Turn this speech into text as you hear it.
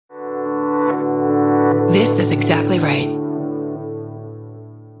This is exactly right.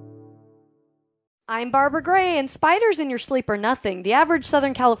 I'm Barbara Gray, and spiders in your sleep are nothing. The average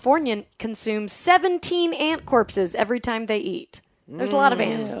Southern Californian consumes 17 ant corpses every time they eat. There's a lot of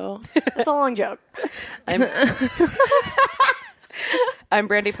ants. That's a long joke. I'm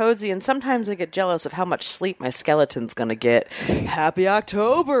Brandy Posey, and sometimes I get jealous of how much sleep my skeleton's gonna get. Happy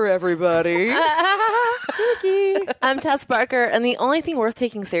October, everybody! Spooky. I'm Tess Barker, and the only thing worth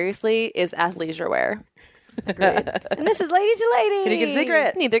taking seriously is athleisure wear. Agreed. And this is Lady to Lady. Can you give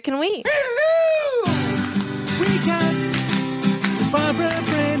secret? Neither can we. Hello! We got Barbara,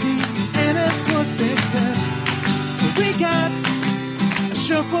 Brandy, and of course Big Tess. We got a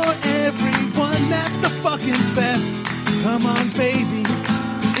show for everyone that's the fucking best. Come on, baby.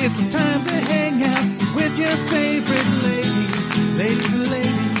 It's time to hang out with your favorite ladies. Ladies to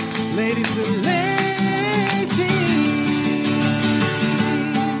ladies. Ladies to ladies.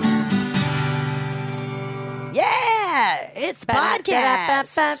 Yeah! It's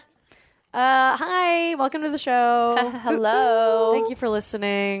podcast! Hi, welcome to the show. Hello. Thank you for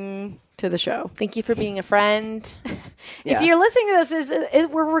listening to the show. Thank you for being a friend. Yeah. If you're listening to this,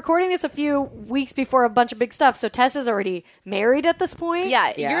 we're recording this a few weeks before a bunch of big stuff, so Tess is already married at this point.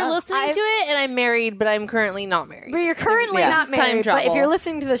 Yeah, Yeah. you're listening to it, and I'm married, but I'm currently not married. But you're currently Yeah. not This is time married. But if travel. you're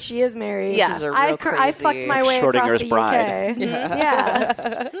listening to this, she is married. Yeah. This is a real I crazy fucked my way across Schrodinger's the bride.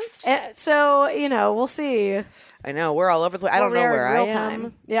 UK. Yeah. So, we'll see. I know, we're all over the place. I don't know where I real am.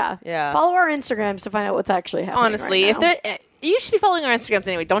 time. Yeah. Yeah. Follow our Instagrams to find out what's actually happening. Honestly, right if now. there, you should be following our Instagrams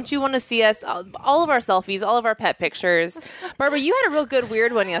anyway. Don't you want to see us, all of our selfies, all of our pet pictures? Barbara, you had a real good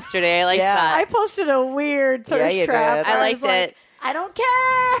weird one yesterday. I liked Yeah. that. I posted a weird thirst you trap. did. I was liked like, it. I don't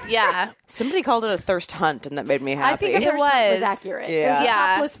care. Yeah. Somebody called it a thirst hunt, and that made me happy. I think a thirst hunt was accurate. It was a Yeah.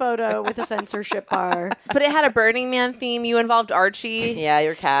 topless photo with a censorship bar. But it had a Burning Man theme. You involved Archie. Yeah,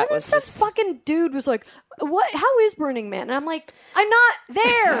 your cat And then was some just... fucking dude was like, "What? How is Burning Man?" And I'm like, "I'm not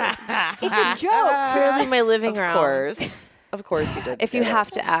there. It's a joke." Clearly my living room. Of course you did. If you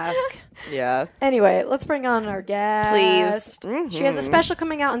have to ask. Yeah. Anyway, let's bring on our guest. Please. She has a special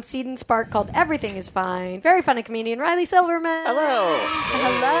coming out on Seed and Spark called Everything is Fine. Very funny comedian, Riley Silverman. Hello.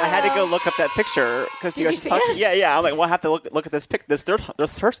 Hello. I had to go look up that picture because you Did guys you see talking. it? Yeah. I'm like, we'll have to look at this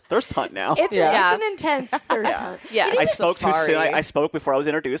thirst hunt now. It's Yeah. an intense thirst hunt. Yeah. I spoke too safari. soon. I spoke before I was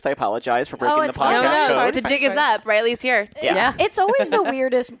introduced. I apologize for breaking the it's fine. podcast No, code. the jig is up. Riley's here. Yeah. It's always the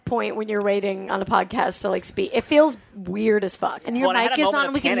weirdest point when you're waiting on a podcast to like speak. It feels weird as fuck. And your Well, I had mic a is moment on.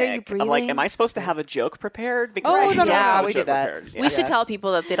 of We can hear you panic of, breathing. like, am I supposed to have a joke prepared? Because Oh, I no, don't no, have no, a we joke do that. prepared. We should tell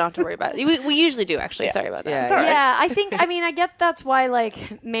people that they don't have to worry about it. We usually do, actually. Yeah. Sorry about that. Yeah. It's all right. Yeah, I get that's why,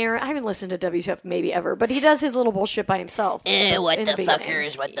 like, Marin, I haven't listened to WTF maybe ever, but he does his little bullshit by himself. What in the beginning.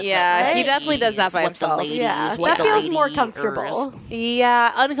 fuckers? What the Yeah, he fuckers? definitely does that by What himself. The ladies, Yeah, what that the feels more ladies. comfortable.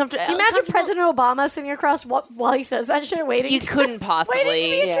 Yeah, uncomfortable. Can you imagine President Obama sitting across while he says that shit, waiting? You couldn't possibly.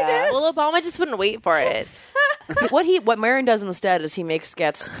 Waiting to be Yeah. introduced. Well, Obama just wouldn't wait for it. What Marin does instead is he makes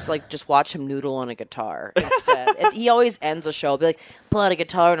guests like just watch him noodle on a guitar instead. He always ends a show be like, pull out a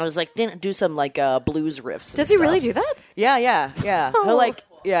guitar, and I was like, do some like blues riffs. Does he really do that? Yeah. Oh. He'll like.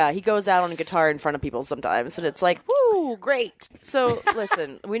 Yeah, he goes out on a guitar in front of people sometimes, and it's like, woo, great. So,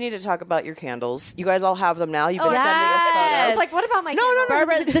 listen, we need to talk about your candles. You guys all have them now. You've been sending us I photos. was like, what about my No.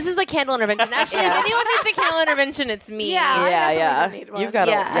 Barbara, this is the candle intervention. Actually, if anyone needs a candle intervention, it's me. Yeah. I Yeah. definitely need one. You've got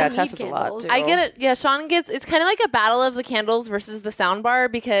Yeah. I Tess need has a lot candles. too. I get it. Yeah, Sean gets. It's kind of like a battle of the candles versus the sound bar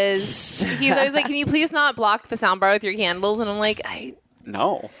because he's always like, "Can you please not block the sound bar with your candles?" And I'm like,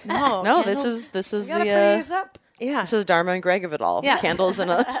 No. no, No, candles- this is You gotta the pretty this up. yeah. this is Dharma and Greg of it all. Yeah. Candles and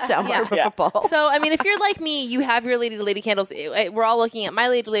a soundbar Yeah. for Yeah. football. So, I mean, if you're like me, you have your Lady to Lady candles. We're all looking at my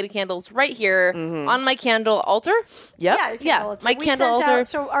Lady to Lady candles right here on my candle altar. Yep. Yeah, Yeah, my we candle sent altar. out,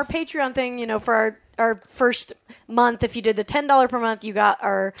 so our Patreon thing, for our first month, if you did the $10 per month, you got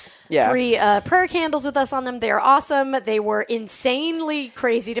our Yeah. free prayer candles with us on them. They are awesome. They were insanely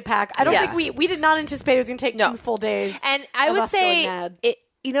crazy to pack. I don't Yes. think we did not anticipate it was going to take No. 2 full days. And I of would us going say, mad.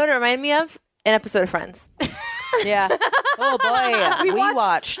 you know what it reminded me of? An episode of Friends. Yeah. Oh boy, we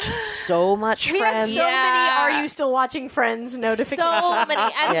watched- watched so much We had Friends. so Yeah. many "Are you still watching Friends?" notifications. So many.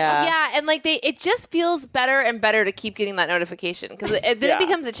 And, Yeah. and like it just feels better and better to keep getting that notification because then it Yeah.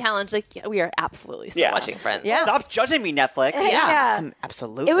 becomes a challenge. Like, yeah, we are absolutely still Yeah. watching Friends. Yeah. Stop judging me, Netflix. Yeah.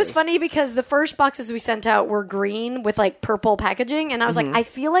 Absolutely. It was funny because the first boxes we sent out were green with like purple packaging, and I was like, I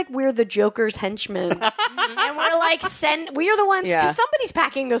feel like we're the Joker's henchmen, and we're like, we are the ones because Yeah. somebody's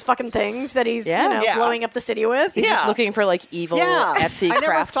packing those fucking things that he's Yeah. Yeah. blowing up the city with. He's just Yeah. looking for for like evil Yeah, Etsy I never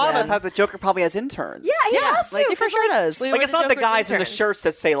thought craftsmen. about how the Joker probably has interns. Yeah, he has to. Like, he for 'cause, sure like, does. we Like were it's not the Joker's guys in the interns. shirts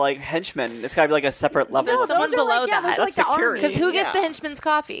that say like henchmen. It's got to be like a separate level. There's of someone those are below like, yeah, that. those are like That's the army. security. Because who gets Yeah. the henchman's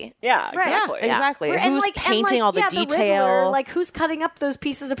coffee? Yeah, Right. exactly. Yeah, exactly. And, Who's like, painting all the yeah, detail? Riddler, like who's cutting up those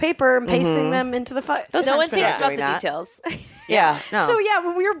pieces of paper and pasting them into the fight? Those No one henchmen thinks aren't about the doing that. details. Yeah, no. So yeah,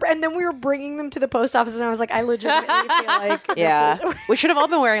 when we were bringing them to the post office, and I was like, I legitimately feel like Yeah, this is, we should have all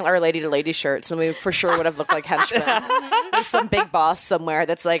been wearing our lady to lady shirts, and we for sure would have looked like henchmen. There's some big boss somewhere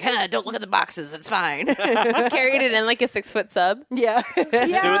that's like, don't look at the boxes, it's fine. Carried it in like a 6-foot sub. Yeah. Soon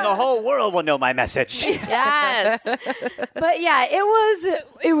the whole world will know my message. Yes. but yeah,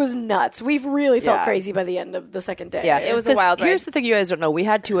 it was nuts. We really felt Yeah. crazy by the end of the second day. Yeah, It was a 'Cause wild ride. Here's the thing you guys don't know. We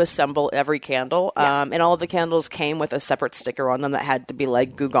had to assemble every candle, and all of the candles came with a separate sticker on them that had to be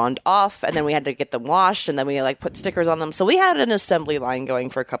like glued off, and then we had to get them washed, and then we like put stickers on them. So we had an assembly line going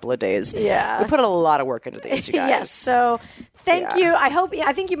for a couple of days. Yeah. We put a lot of work into these, you guys. Yes. So thank Yeah. you.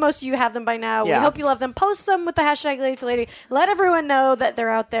 I think most of you have them by now. Yeah. We hope you love them. Post them with the hashtag Lady to Lady. Let everyone know that they're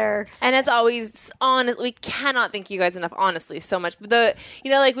out there. And as always, we cannot thank you guys enough, honestly, so much. But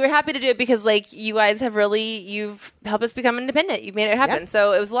we're happy to do it because like you guys have you've helped us become independent. You've made it happen. Yep.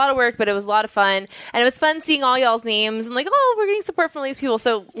 So it was a lot of work, but it was a lot of fun. And it was fun seeing all y'all's names and like, oh, we're getting support from all these people.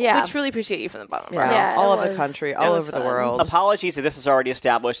 So Yeah. we truly appreciate you from the bottom of our Yeah, hearts. Yeah, all it over the was- country, it all was over the fun. world. Apologies if this is already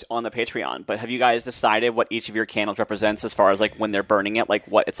established on the Patreon, but have you guys decided what each of your candles represents as far as like when they're burning it, like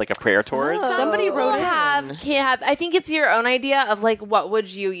what it's like a prayer towards? Somebody wrote People in. can have. I think it's your own idea of like what would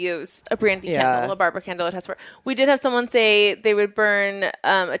you use a brandy Yeah. candle, a Barbara candle, a test for. We did have someone say they would burn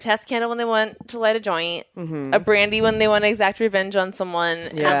a test candle when they want to light a joint, a brandy when they want to exact revenge on someone.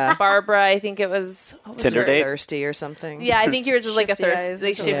 Yeah. Barbara, I think it was what was Tinder yours? date? Thirsty or something. Yeah, I think yours is like a Shifty thirst, eyes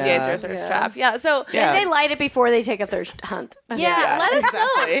like or shifty something. eyes or a Yeah. thirst Yeah. trap. Yeah, so Yeah. And they light it before they take a thirst hunt. yeah, let us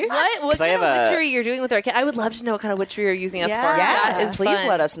exactly. know what I kind have of a- witchery you're doing with our. I would love to know what kind of witchery you're using us for. Yes. That is Please fun.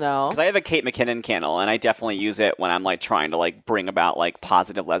 let us know. Because I have a Kate McKinnon candle, and I definitely use it when I'm like trying to like bring about like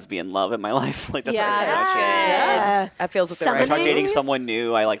positive lesbian love in my life. Like that's Yeah, what I that's do. good. Yeah. That feels like the If right I'm Summoning. dating someone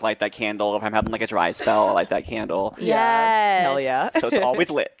new, I like light that candle. If I'm having like a dry spell, I light that candle. Yes. Hell yeah. So it's always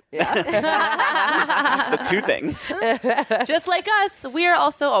lit. The two things. Just like us, we are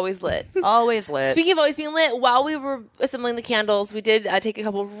also always lit. Always lit. Speaking of always being lit, while we were assembling the candles, we did take a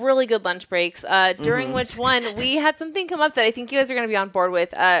couple really good lunch breaks, during which one we had something come up that I think you guys are going to be on board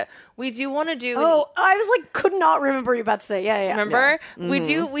with. We do want to do. Oh, I was like, could not remember what you were about to say. Yeah. remember?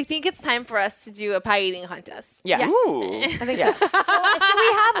 We think it's time for us to do a pie eating contest. Yes. Ooh. I think so.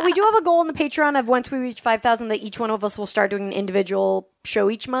 So we do have a goal in the Patreon of once we reach 5,000 that each one of us will start doing an individual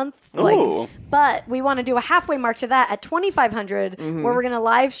show each month. Ooh. But we want to do a halfway mark to that at 2,500 where we're going to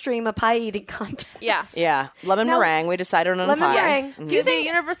live stream a pie eating contest. Yeah. Yeah. Lemon Now- meringue. We decided on a Lemon pie. meringue. Do you think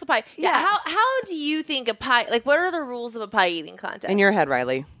universal pie? Yeah. Yeah. How do you think a pie? Like, what are the rules of a pie eating contest? In your head,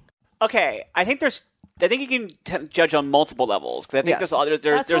 Riley. Okay, I think you can judge on multiple levels because I think Yes. there's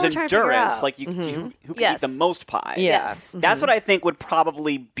That's there's what we're trying to figure endurance, out. like who can Yes. eat the most pie. Yeah. Yes. That's what I think would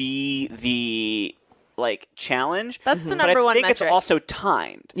probably be the like challenge. That's the But number I one think metric. it's also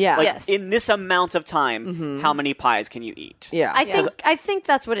timed. Yeah. Like, Yes. in this amount of time, how many pies can you eat? Yeah. I think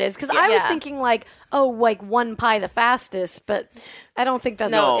that's what it is because I was Yeah. thinking like one pie the fastest, but I don't think that's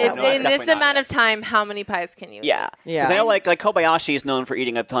No, No, it's no, in this definitely not. amount of time. How many pies can you eat? Yeah. Yeah. 'Cause I know like Kobayashi is known for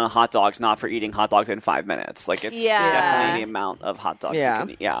eating a ton of hot dogs, not for eating hot dogs in 5 minutes. Like it's Yeah. definitely the amount of hot dogs Yeah. you can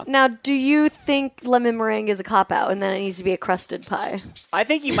eat. Yeah. Now, do you think lemon meringue is a cop out and then it needs to be a crusted pie? I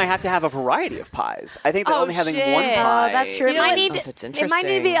think you might have to have a variety of pies. I think that Oh, only having shit. one pie. Oh, that's true. You It know might what? need Oh, that's it might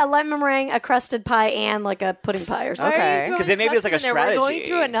need to be interesting. a lemon meringue, a crusted pie, and like a pudding pie or something. Okay. Because then maybe it's like a Trust in there. We're going strategy.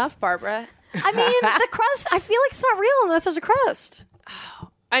 through enough, Barbara. I mean, the crust. I feel like it's not real unless there's a crust.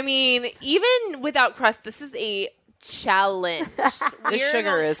 I mean, even without crust, this is a challenge. The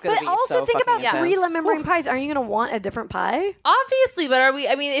sugar is going But to be also so think fucking about 3 intense. lemon meringue pies. Aren't you going to want a different pie? Obviously, but are we?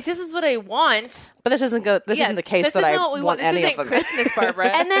 I mean, if this is what I want, But this isn't this isn't the case this that I isn't what we want This any of isn't them. Christmas, Barbara.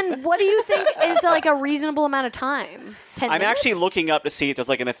 And then, what do you think is like a reasonable amount of time? 10 I'm minutes? actually looking up to see if there's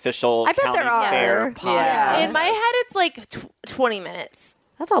like an official I bet county there are. fair pie. Yeah. contest. in my head, it's like 20 minutes.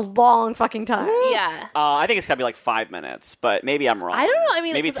 That's a long fucking time. Yeah. I think it's gotta be like 5 minutes, but maybe I'm wrong. I don't know. I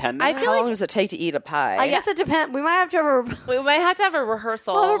mean, maybe 'cause 10 I minutes. feel How like- long does it take to eat a pie? I guess it depends. We might have to have a We might have to have a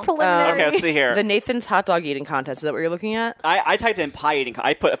rehearsal. preliminary. Okay, let's see here. The Nathan's hot dog eating contest. Is that what you're looking at? I typed in pie eating.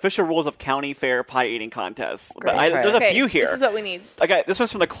 I put official rules of county fair pie eating contests. But Great. there's Okay, a few here. This is what we need. Okay, this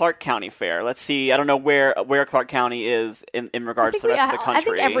one's from the Clark County Fair. Let's see. I don't know where Clark County is in regards to the rest of the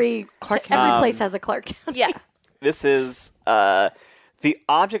country. I think every Clark every County. place has a Clark County. Yeah. This is The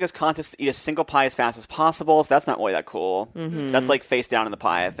object is contest to eat a single pie as fast as possible, so that's not really that cool. That's like face down in the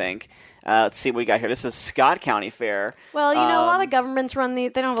pie, I think. Let's see what we got here. This is Scott County Fair. Well, a lot of governments run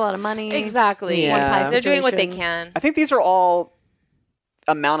these. They don't have a lot of money. Exactly. Yeah. One pie They're doing what they situation. can. I think these are all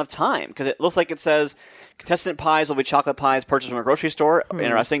amount of time because it looks like it says contestant pies will be chocolate pies purchased from a grocery store.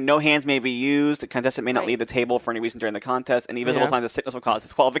 Interesting. No hands may be used. The contestant may not leave the table for any reason during the contest. Any visible signs of sickness will cause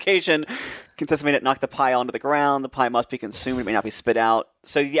disqualification. Contestant may not knock the pie onto the ground. The pie must be consumed. It may not be spit out.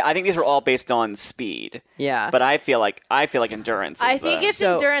 So yeah, I think these are all based on speed. Yeah. But I feel like endurance. I think it's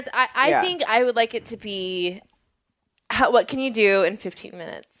endurance. I think I would like it to be. What can you do in 15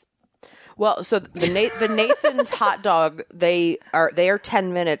 minutes? Well, so the Nathan's hot dog, they are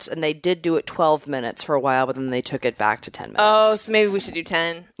 10 minutes, and they did do it 12 minutes for a while, but then they took it back to 10 minutes. Oh, so maybe we should do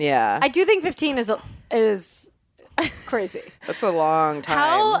 10. Yeah. I do think 15 is crazy. That's a long time.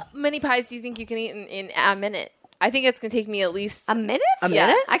 How many pies do you think you can eat in a minute? I think it's going to take me at least A minute?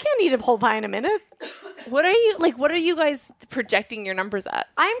 minute? I can't eat a whole pie in a minute. What are you guys projecting your numbers at?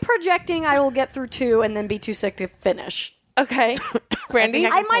 I'm projecting I will get through 2 and then be too sick to finish. Okay. Brandy?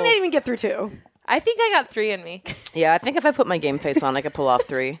 I might not even get through 2. I think I got 3 in me. Yeah, I think if I put my game face on, I could pull off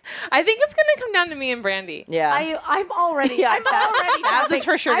 3. I think it's going to come down to me and Brandy. Yeah. I'm already. I'm already. Abs is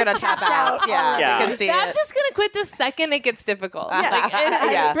for sure going to tap out. Yeah, Yeah. I can see Babs it. is going to quit the second it gets difficult.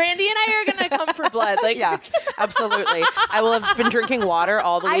 Yeah. Brandy and I are going to come for blood. Like, Yeah, absolutely. I will have been drinking water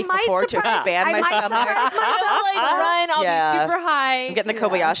all the I week might before to surprise- expand I my might stomach. surprise I'll like run. I'll Yeah. be super high. I'm getting the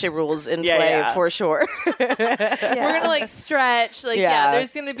Kobayashi rules in Yeah, play yeah. for sure. We're gonna like stretch. Like Yeah.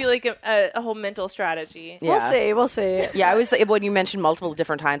 there's gonna be like a whole mental strategy. Yeah. We'll see. Yeah, I was like, when you mentioned multiple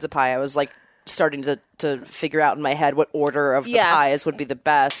different kinds of pie, I was like starting to figure out in my head what order of the Yeah. pies would be the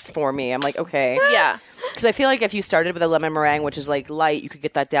best for me. I'm like, okay. Yeah, Because I feel like if you started with a lemon meringue, which is like light, you could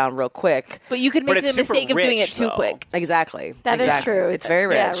get that down real quick. but you could make But the it's super mistake of doing it rich, too though. quick. Exactly. That is exactly. true. It's very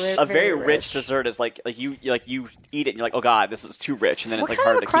rich. Yeah, A very rich dessert is like you eat it and you're like, oh god, this is too rich, and then What it's like kind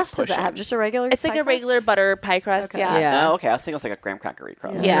harder of a to crust keep does pushing. it have? Just a regular? It's like pie a regular crust? butter pie crust. Okay. Yeah. Yeah. Oh, okay. I was thinking it was like a graham crackery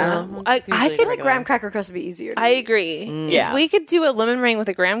crust. Yeah. I Usually feel like regular. Graham cracker crust would be easier. I agree. Yeah. If we could do a lemon meringue with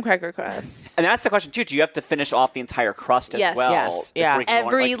a graham cracker crust. And that's the question too. Do you have to finish off the entire crust as Yes. well? Yes. before Yeah. you can go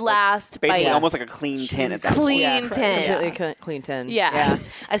on- Every last basically bite. almost like a clean tin at that Clean point. tin. Completely clean tin. Yeah.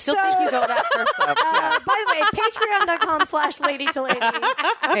 I still think you go that first though. Yeah. By the way, patreon.com/lady to lady.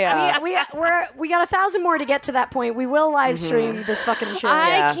 Yeah. We got 1,000 more to get to that point. We will live stream this fucking show.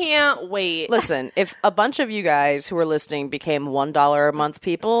 I can't wait. Listen, if a bunch of you guys who are listening became $1 a month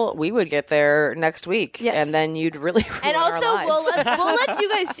people, we would get there next week, Yes. and then you'd really ruin And our also, lives. we'll let you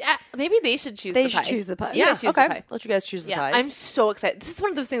guys. Maybe they should choose. They the should pie. choose the pie. You yeah, guys choose okay. the pie. Let you guys choose the Yeah, pies. I'm so excited. This is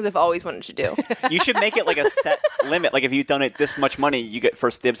one of those things I've always wanted to do. You should make it like a set limit. Like if you donate this much money, you get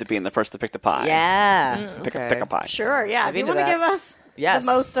first dibs at being the first to pick the pie. yeah. Pick Okay. a pie. Sure, yeah. I'm If you into want to that. give us Yes.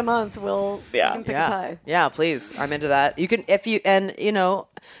 the most a month, we'll Yeah. you can pick Yeah. a pie. Yeah, please. I'm into that. You can if you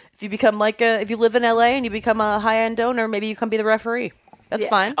become if you live in LA and you become a high-end donor, maybe you can be the referee. That's Yeah.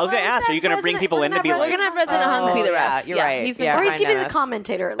 fine. I was going to Well, ask, are you going to bring President- people we're in to gonna be have like? We're gonna have President Hung be the ref. you're right. He's been Yeah. Or Or he's giving the enough.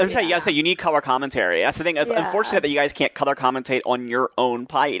 commentator. At I was least. gonna say you need color commentary. That's the thing. It's Yeah. unfortunate that you guys can't color commentate on your own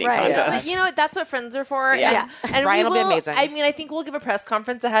pie eating Right. contest. You know what? That's what friends are for. Yeah. And Brian we will be amazing. I mean, I think we'll give a press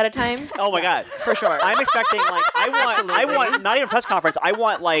conference ahead of time. Oh my god, For sure. I'm expecting like I want not even a press conference. I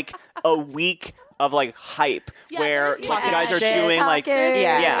want like a week of like hype where there's- like, you guys are shit. doing like Talking.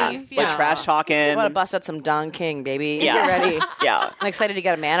 Yeah. like Yeah. trash talking. I want to bust out some Don King, baby. Yeah. Get ready. Yeah. I'm excited to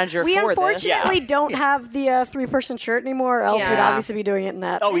get a manager We for this. unfortunately don't have the 3-person shirt anymore, or else we'd Yeah. obviously be doing it in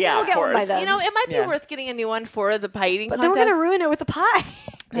that. Oh, yeah, We'll of get one by course. then. You know, it might be Yeah. worth getting a new one for the pie eating but then contest. we're gonna ruin it with the pie.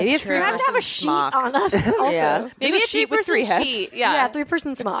 Maybe That's if true. We have to have a sheet on us. Also. Yeah. Maybe There's a a sheet with 3 3-person heads. sheet. Yeah, Yeah.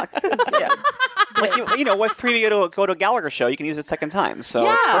 3-person smock. Yeah. Like you know, what 3 of you go to a Gallagher show, you can use it second time. So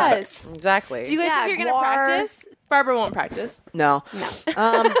it's Yes. perfect. Exactly. Do you guys Yeah, think you're gonna Guar. practice? Barbara won't practice. No.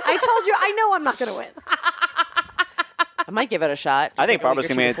 I told you, I know I'm not gonna win. I might give it a shot. I think Just like a Barbara's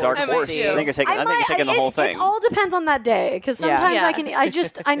week gonna or be a two dark before. I horse. might I too. think you're taking the whole thing. It all depends on that day, because Yeah. sometimes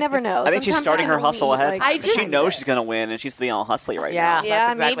Yeah. I never know. I think she's Sometimes starting I her don't hustle eat, ahead. like, She knows she's gonna win, and she's being all hustly right Yeah, now. Yeah,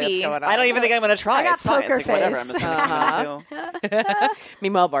 that's exactly maybe. what's going on. I don't even think I'm gonna try. I got It's fine. poker It's like, whatever. I'm face. just gonna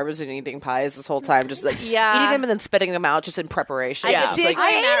Meanwhile, Barbara's been eating pies this whole time, just like Yeah. eating them and then spitting them out just in preparation. Yeah. I It's did like- go I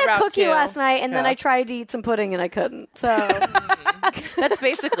in that ate a route, cookie too. last night, and then Yeah. I tried to eat some pudding, and I couldn't. So That's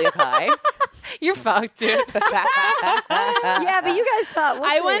basically a pie. You're fucked, dude. yeah, but you guys thought.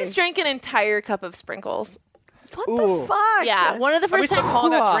 I once drank an entire cup of sprinkles. What the fuck? Yeah, one of the Are we first still times.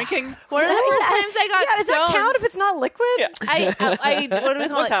 calling that drinking? One of the first times I got Yeah, does that stoned. count if it's not liquid? Yeah. I what do we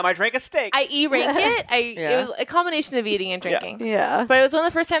call One it? time I drank a steak. I e-rank it. It was a combination of eating and drinking. Yeah. But it was one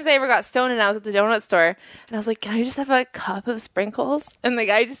of the first times I ever got stoned, and I was at the donut store, and I was like, "Can I just have a cup of sprinkles?" And the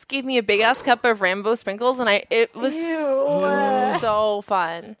guy just gave me a big ass cup of rainbow sprinkles, and it was so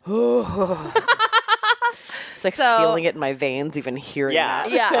fun. It's like So- feeling it in my veins, even hearing Yeah.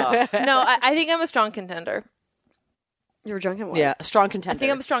 that. Yeah, no, I think I'm a strong contender. You were drunk and what? Yeah, a strong contender. I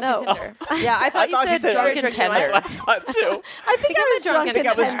think I'm a strong Oh. contender. Yeah, I thought thought you you said said drunk drunk contender. That's what I thought too. I think I was drunk I I think I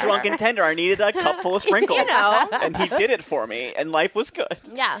was contender. drunk and tender. I needed a cup full of sprinkles. You know. And he did it for me, and life was good.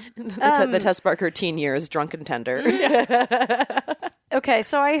 Yeah, The Tess Barker teen years, drunk and tender. Okay,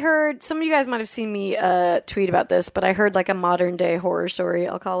 so I heard some of you guys might have seen me tweet about this, but I heard like a modern day horror story,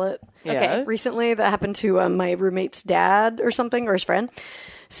 I'll call it. Yeah. Recently that happened to my roommate's dad or something, or his friend.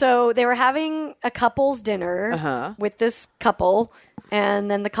 So they were having a couple's dinner with this couple, and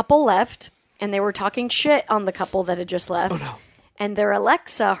then the couple left, and they were talking shit on the couple that had just left. And their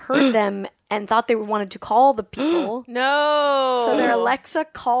Alexa heard them and thought they wanted to call the people. no. So their Alexa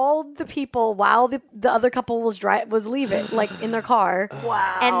called the people while the other couple was leaving, like in their car.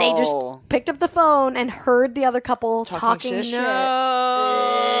 Wow! And they just picked up the phone and heard the other couple talking shit.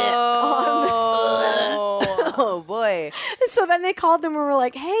 Oh boy. And so then they called them and were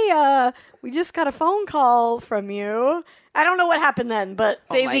like, "Hey, we just got a phone call from you." I don't know what happened then, but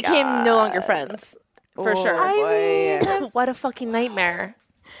They my became no longer friends. For sure. boy. What a fucking nightmare.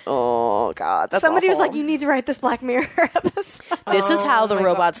 Oh god, that's somebody was awful. like, "You need to write this Black Mirror episode." This is how the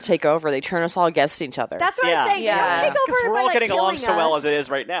robots take over. They turn us all against each other. That's what Yeah. I'm saying. Yeah. They don't take Because over we're by, all like, getting along killing so well us. as it is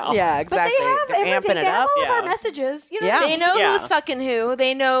right now. yeah, But exactly. they have They're everything. amping They it have up. all of our Yeah. messages. You know Yeah. what I They mean? know Yeah. who's fucking who.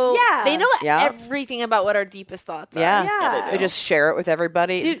 They know. Yeah. They know Yeah. everything about what our deepest thoughts are. Yeah. Yeah. They just share it with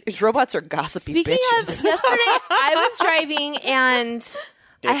everybody. Dude, These robots are gossipy Speaking bitches. of yesterday, I was driving and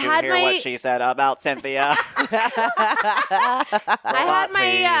Did I you had hear my what she said about Cynthia? I had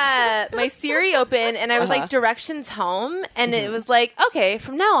my Siri open and I was like directions home and it was like, okay,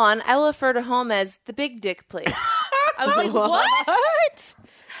 from now on I will refer to home as the big dick place. I was like, what?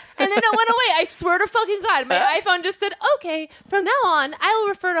 And then it went away. I swear to fucking God, my iPhone just said, okay, from now on I will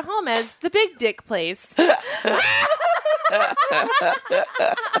refer to home as the big dick place.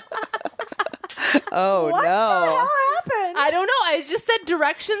 Oh What the hell no. happened? I don't know. I just said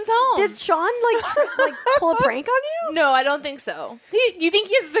directions home. Did Sean like pull a prank on you? No, I don't think so. You think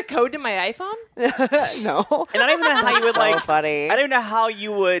he has the code to my iPhone? No. And I don't even know how you would So like. funny. I don't know how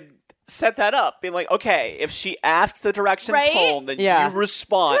you would set that up. Being like, okay, if she asks the directions Right? home, then Yeah. you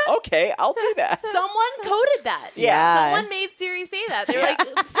respond. Okay, I'll do that. Someone coded that. Yeah. Someone made Siri say that. They're like,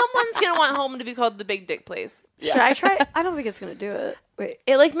 someone's going to want home to be called the big dick place. Should I try? I don't think it's gonna do it. Wait,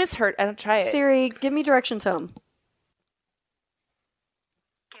 It like misheard. I don't try it. Siri, give me directions home.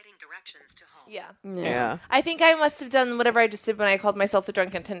 Getting directions to home. Yeah. Yeah. I think I must have done whatever I just did when I called myself the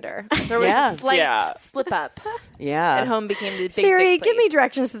drunken Tinder. There was Yeah. a slight Yeah. slip up. Yeah. And home became the big Siri, dick give me place.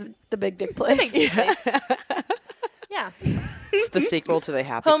 directions to the big dick place. Big dick place. Yeah. It's the sequel to the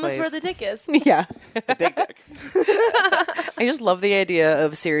Happy Home Place. is where the dick is. Yeah. The big dick. I just love the idea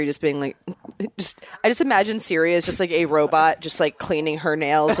of Siri just being like, I just imagine Siri as just like a robot, just like cleaning her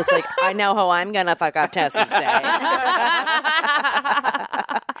nails, just like, I know how I'm gonna fuck up Tessa's day.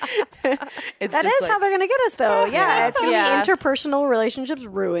 It's That just is like, how they're gonna get us, though. Yeah, it's gonna Yeah. be interpersonal relationships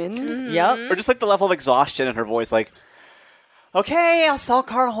ruined. Yep. Or just like the level of exhaustion in her voice, like, okay, I'll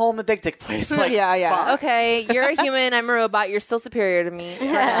car home the big dick place. Like, Yeah, yeah. fine. Okay, you're a human. I'm a robot. You're still superior to me.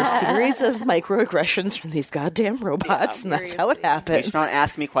 It's just a series of microaggressions from these goddamn robots, and that's how it You happens. should not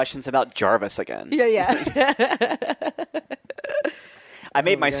ask me questions about Jarvis again. Yeah, yeah. I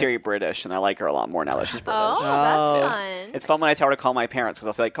made my Siri British, and I like her a lot more now that she's British. Oh, that's fun. It's fun when I tell her to call my parents because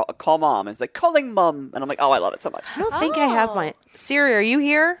I'll say, call mom. And it's like, calling mum. And I'm like, oh, I love it so much. I don't think I have my Siri. Are you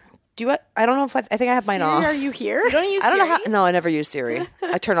here? Do you? I don't know if I think I have mine Siri, off. are you here? You don't use I don't know Siri? how. No, I never use Siri.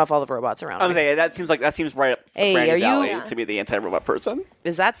 I turn off all the robots around I was me. saying, that seems right up Hey, Brandy's are you- alley Yeah. to be the anti-robot person.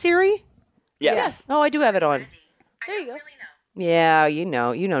 Is that Siri? Yes. Oh, I do have it on. There you go. Yeah, you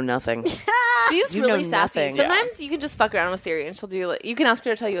know nothing. She's You really know sassy. nothing. Sometimes you can just fuck around with Siri and she'll do like, you can ask her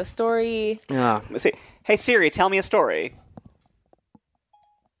to tell you a story. Oh. Let's see. Hey, Siri, tell me a story.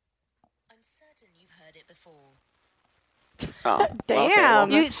 I'm certain you've heard it before. Oh, Damn.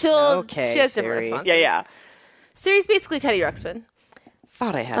 Okay, well, Okay, She has different Siri. responses. yeah. Siri's basically Teddy Ruxpin.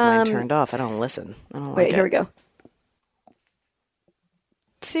 Thought I had mine turned off. I don't listen. I don't Wait, like here it. we go.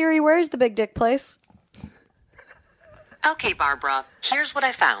 Siri, where's the big dick place? Okay, Barbara, here's what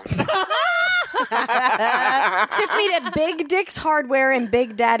I found. Took me to Big Dick's Hardware and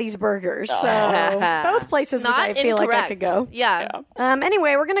Big Daddy's Burgers. So both places which I feel like I could go. Yeah.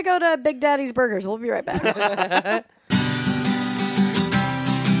 Anyway, we're gonna go to Big Daddy's Burgers. We'll be right back.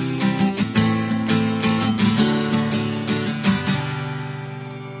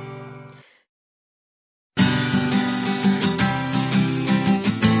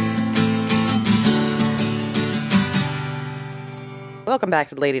 Welcome back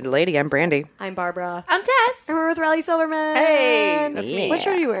to Lady. I'm Brandy. I'm Barbara. I'm Tess. And we're with Riley Silverman. Hey, that's me. What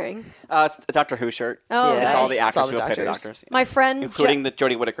shirt are you wearing? It's a Doctor Who shirt. Oh, Yeah. It's all the Nice. It's actors all the who have played the doctors. Doctors. My friend, Including the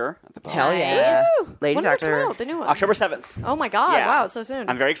Jodie Whittaker at the bottom. Hell yeah. Lady when does it come Doctor. out? The new one. October 7th. Oh my god! Yeah. Wow, it's so soon.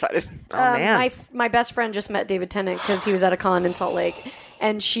 I'm very excited. Oh, man. My best friend just met David Tennant because he was at a con in Salt Lake,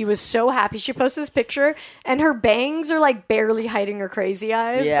 and she was so happy. She posted this picture, and her bangs are like barely hiding her crazy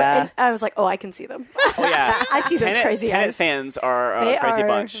eyes. Yeah. And I was like, oh, I can see them. Oh, yeah. I see those crazy Tenet eyes. fans are They a crazy are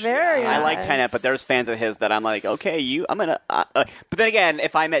bunch. very I like intense. Tenet, but there's fans of his that I'm like, okay, I'm gonna. But then again,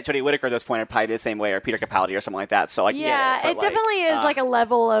 if I met Jodie Whittaker at this point, I'd probably be the same way, or Peter Capaldi, or something like that. So I can Yeah, get it. it but, definitely is like a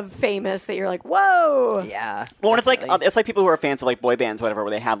level of famous that you're like, whoa. Yeah. Well, it's like definitely. people who are fans of like boy bands, or whatever,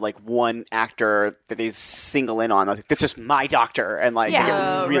 where they have like one actor that they single in on. Like, this is my doctor, and like Yeah. they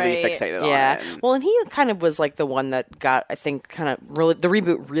Oh, get really right. fixated Yeah. on it. And- Well, and he kind of was like the one that got, I think, kind of really, the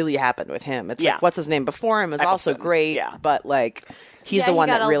reboot really happened with him. It's Yeah. like, what's his name before him is also Eccleston. great, Yeah. but like, he's Yeah, the he one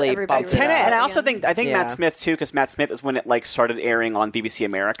got that all- really everybody bumped it Tenet, up. and I also again. think Yeah. Matt Smith too, because Matt Smith is when it like started airing on BBC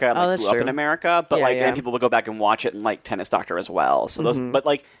America, and, like, that's blew up true. in America. But Yeah, like yeah. then people would go back and watch it and like Tenet's Doctor as well. So those, but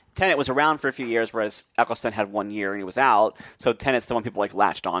like Tenet was around for a few years, whereas Eccleston had 1 year and he was out. So Tenet's the one people like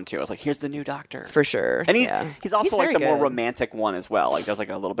latched onto. I was like, here's the new Doctor For sure. And he's yeah. he's also like very the more good. romantic one as well. Like there's like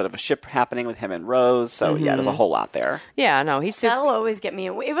a little bit of a ship happening with him and Rose. So yeah, there's a whole lot there. Yeah, no, he's super. That'll always get me.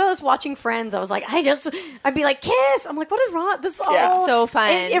 If I was watching Friends, I was like, I'd be like, kiss. I'm like, what is wrong? This is Yeah. all So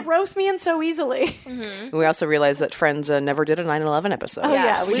fun. It roasts me in so easily. We also realized that Friends never did a 9/11 episode. Oh,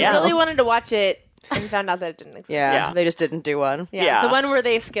 yeah, we Yeah. really wanted to watch it and found out that it didn't exist. Yeah, Yeah. they just didn't do one. Yeah. The one where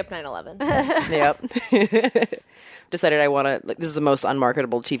they skip 9/11. Yep. Decided I want to. Like, this is the most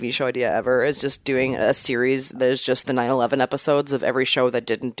unmarketable TV show idea ever. Is just doing a series that is just the 9/11 episodes of every show that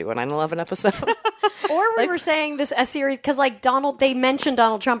didn't do a 9/11 episode. Or we were saying this a series because like they mentioned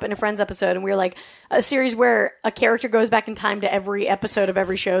Donald Trump in a Friends episode, and we were like a series where a character goes back in time to every episode of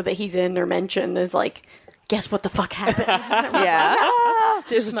every show that he's in or mentioned is like, guess what the fuck happened? yeah.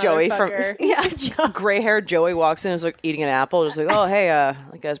 There's Joey from Motherfucker. Yeah, Joe. gray-haired Joey walks in and is like eating an apple, just like, oh hey,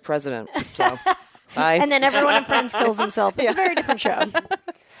 that guy's president. So bye. And then everyone in Friends kills himself. It's a very different show.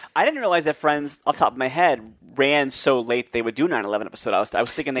 I didn't realize that Friends, off the top of my head, ran so late they would do 9/11 episode. I was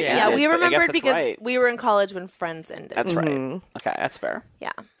thinking they Yeah. ended, Yeah, we but I guess remembered that's because right. we were in college when Friends ended. That's right. Okay, that's fair.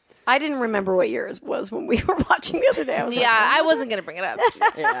 Yeah. I didn't remember what year it was when we were watching the other day. I was Yeah, I wasn't going to bring it up.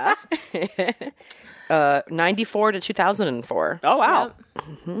 yeah. 94 to 2004. Oh wow!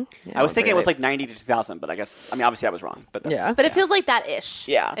 Yeah, I was thinking it was great. like 90 to 2000, but I guess obviously I was wrong. But that's, Yeah. But it feels like that ish.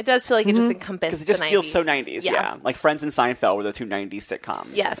 Yeah. It does feel like it just encompassed because it just the feels 90s. so 90s. Yeah. Like Friends and Seinfeld were the two 90s sitcoms.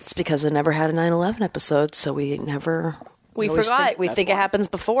 Yes. It's because it never had a 9/11 episode, so we never. We always forgot. Think, we That's think it why. happens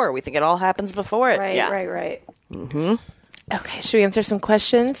before. We think it all happens before it. Right, Yeah. right. Okay, should we answer some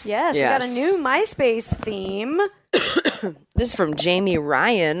questions? Yes, we got a Yes. new MySpace theme. This is from Jamie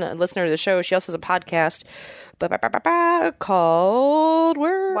Ryan, a listener to the show. She also has a podcast called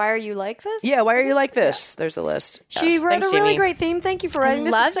Where? Why are you like this? Yeah, why are you like this? There's a list. She Yes, wrote thanks, a really Jamie. great theme. Thank you for writing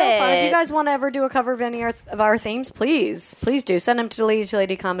this. love It's so fun. If you it. guys want to ever do a cover of any of our themes, please do. Send them to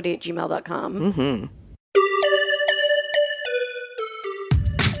ladycomedy@gmail.com. Mm-hmm.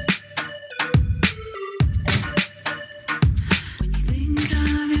 When you think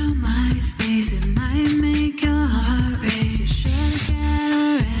of your MySpace, it might make your heart race. You should get a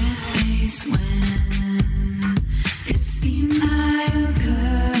red face when it's seen by your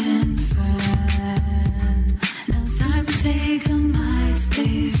current friends. Now it's time to take a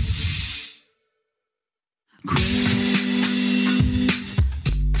MySpace quiz.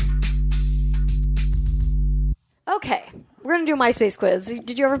 Okay, we're gonna do a MySpace quiz.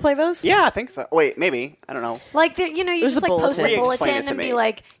 Did you ever play those? Yeah, I think so. Wait, maybe. I don't know. Like you There's just a like post a bulletin. Explain bulletin it to and me. be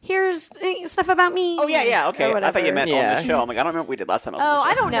like, "Here's stuff about me." Oh, yeah, okay. or I thought you whatever. meant Yeah. on the show. I'm like, I don't remember what we did last time. Oh,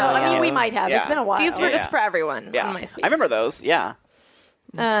 I don't know. I mean, No. we might have. Yeah. It's been a while. These were Yeah. just for everyone Yeah. on MySpace. I remember those. Yeah.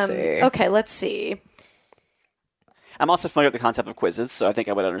 see. Okay, let's see. I'm also familiar with the concept of quizzes, so I think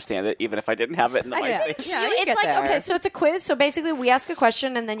I would understand it even if I didn't have it in the MySpace. Yeah, you It's get like there. okay, so it's a quiz. So basically, we ask a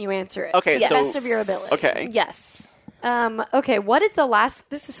question and then you answer it. Okay, to the so best of your ability. Okay. Yes. Okay, what is the last?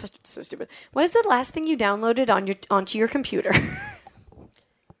 This is so stupid. What is the last thing you downloaded onto your computer?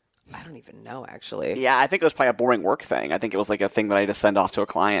 I don't even know, actually. Yeah, I think it was probably a boring work thing. I think it was like a thing that I had to send off to a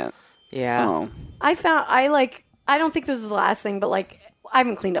client. Yeah. Oh. I don't think this is the last thing, but like, I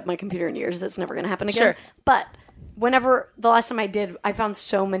haven't cleaned up my computer in years. That's never going to happen again. Sure. But whenever the last time I did, I found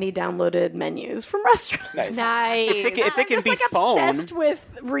so many downloaded menus from restaurants. Nice. Nice. If it can I'm be just, like, phone, obsessed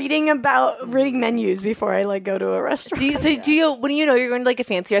with reading menus before I like go to a restaurant. Do you when you know you're going to like a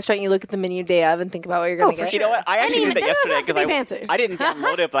fancy restaurant, you look at the menu day of and think about what you're going to for get? you know what? I actually did that it doesn't yesterday have to because be fancy. I didn't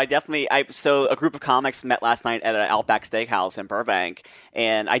download it, but so a group of comics met last night at an Outback Steakhouse in Burbank,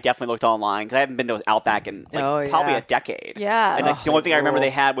 and I definitely looked online because I haven't been to Outback in probably a decade. Yeah. And like, the only thing I remember they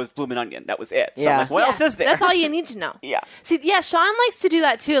had was Bloomin' Onion. That was it. So Yeah. I'm like, what else is there? That's all you need to know. Yeah. See, yeah, Sean likes to do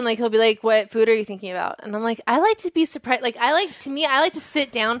that too, and like he'll be like, "What food are you thinking about?" And I'm like, "I like to be surprised. Like, I like to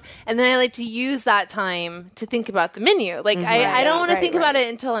sit down, and then I like to use that time to think about the menu. Like, I don't want to think about it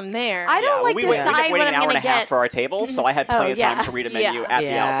until I'm there. I don't like we ended up decide waiting what an I'm hour going and to a half get. for our tables, so I had plenty of time to read a menu at the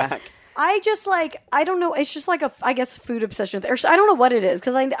Yeah. Outback. I just like, I don't know. It's just like I guess food obsession. Or I don't know what it is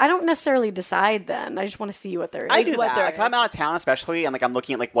because I don't necessarily decide then. I just want to see what there is. I do what that. there Like, I'm out of town, especially, and like I'm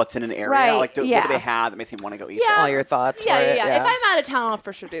looking at like what's in an area, Right, like what yeah. do they have that makes me want to go eat. Yeah. there. All your thoughts. yeah, for yeah, it, yeah. If I'm out of town, I'll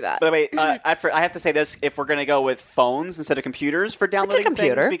for sure do that. By the way, I have to say this: if we're going to go with phones instead of computers for downloading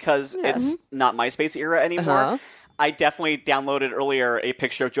computer. things, because it's not MySpace era anymore. Uh-huh. I definitely downloaded earlier a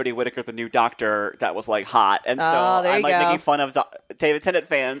picture of Jodie Whittaker, the new Doctor, that was like hot, and so there I'm you like go. making fun of David Tennant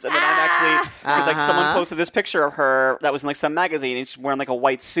fans, and then I'm actually because like someone posted this picture of her that was in like some magazine, and she's wearing like a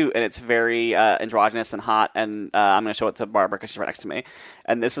white suit, and it's very androgynous and hot, and I'm going to show it to Barbara because she's right next to me,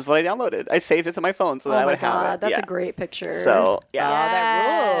 and this is what I downloaded. I saved it to my phone so that Oh I my would have god, it. that's Yeah. a great picture. So yeah. Oh,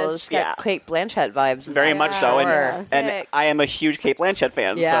 that rules. Yeah. Got Kate Blanchett vibes. in Very that, much for so, sure. and Sick. I am a huge Kate Blanchett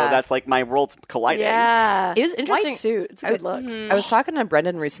fan, Yeah. so that's like my worlds colliding. yeah, It was interesting. White suit. It's a good look. I was talking to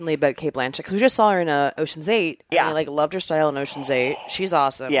Brendan recently about Kate Blanchett because we just saw her in Ocean's 8. Yeah. And I like loved her style in Ocean's 8. She's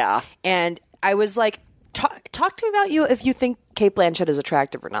awesome. Yeah. And I was like, talk to me about you if you think Kate Blanchett is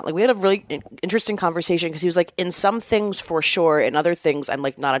attractive or not. Like we had a really interesting conversation because he was like, in some things for sure, in other things I'm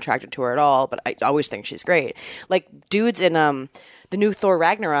like not attracted to her at all, but I always think she's great. Like dudes in the new Thor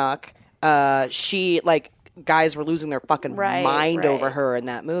Ragnarok, she like guys were losing their fucking mind over her in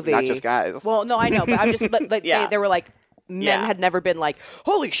that movie. Not just guys. Well, no, I know, but I'm just but like Yeah. they were like men Yeah. had never been like,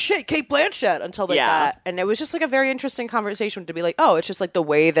 holy shit, Kate Blanchett until like Yeah. that. And it was just like a very interesting conversation to be like, oh, it's just like the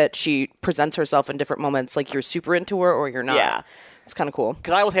way that she presents herself in different moments. Like you're super into her or you're not. Yeah. It's kind of cool.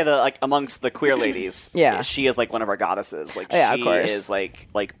 Because I will say that, like, amongst the queer ladies, Yeah. she is like one of our goddesses. Like, Yeah, of she course. is like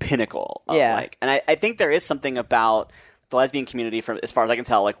pinnacle. Of, Yeah. like, and I think there is something about the lesbian community, from as far as I can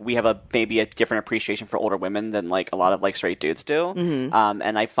tell, like we have maybe a different appreciation for older women than like a lot of like straight dudes do. Mm-hmm.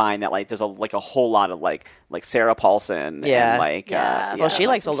 And I find that like there's a whole lot of like Sarah Paulson. Yeah. And, like Yeah. Well, she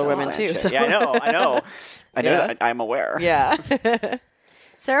likes Paulson's older so women hot. too. So. Yeah, I know. Yeah. I'm aware. Yeah.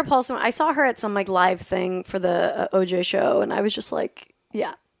 Sarah Paulson. I saw her at some like live thing for the OJ show, and I was just like,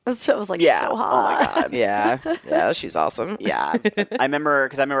 yeah. It was like Yeah. so Oh my hot. god. Yeah. Yeah. She's awesome. Yeah, I remember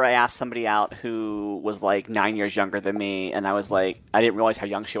I asked somebody out who was like 9 years younger than me, and I was like, I didn't realize how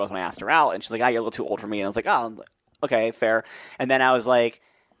young she was when I asked her out, and she's like, "Ah, you're a little too old for me," and I was like, "Oh, okay, fair." And then I was like,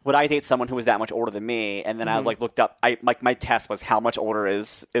 would I date someone who was that much older than me? And then I was like, looked up. My test was how much older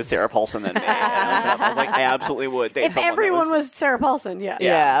is Sarah Paulson than me? And I was like, I absolutely would date If someone everyone was Sarah Paulson, yeah.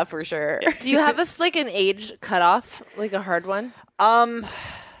 Yeah, for sure. Do you have us like an age cutoff, like a hard one?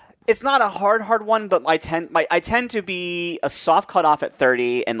 It's not a hard one, but I tend to be a soft cutoff at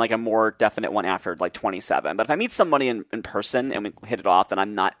 30 and like a more definite one after like 27. But if I meet somebody in person and we hit it off, then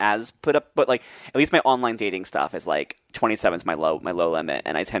I'm not as put up. But like at least my online dating stuff is like 27 is my low limit,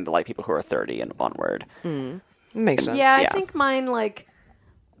 and I tend to like people who are 30 and onward. Makes sense. Yeah, I Yeah. think mine like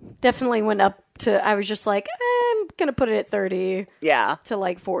definitely went up to. I was just like, I'm gonna put it at 30 Yeah, to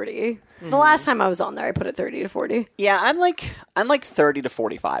like 40. The last time I was on there, I put it 30 to 40. yeah. I'm like 30 to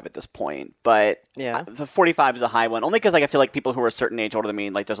 45 at this point, but Yeah. the 45 is a high one only because like I feel like people who are a certain age older than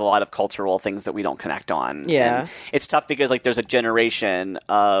me, like there's a lot of cultural things that we don't connect on. Yeah. And it's tough because like there's a generation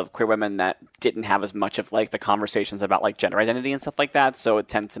of queer women that didn't have as much of like the conversations about like gender identity and stuff like that, so it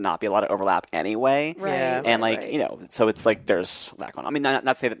tends to not be a lot of overlap anyway. Right. Yeah. And like you know, so it's like there's that going on. I mean, not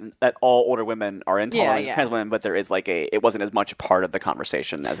to say that all older women are intolerant Yeah. of trans women, but there is like it wasn't as much a part of the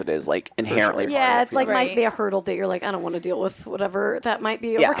conversation as it is like inherently. Part Yeah, of, it like you know. might be a hurdle that you're like, I don't want to deal with whatever that might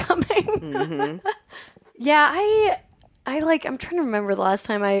be Yeah. overcoming. Yeah, I'm trying to remember the last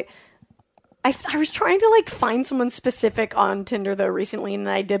time I was trying to like find someone specific on Tinder though recently, and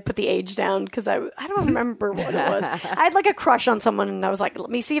I did put the age down because I don't remember what it was. I had like a crush on someone, and I was like, let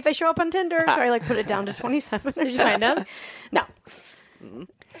me see if they show up on Tinder. So I like put it down to 27. Did you find them? No. And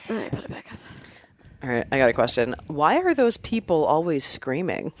then I put it back up. All right, I got a question. Why are those people always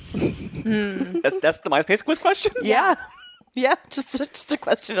screaming? That's the MySpace quiz question. Yeah. Yeah, just a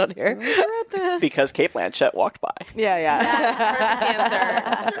question on here. Because Kate Blanchett walked by. Yeah.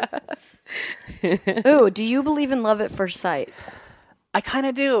 Perfect answer. Ooh, do you believe in love at first sight? I kind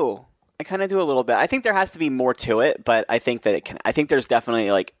of do. I kind of do a little bit. I think there has to be more to it, but I think that I think there's definitely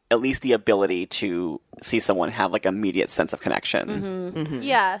like at least the ability to see someone have like immediate sense of connection.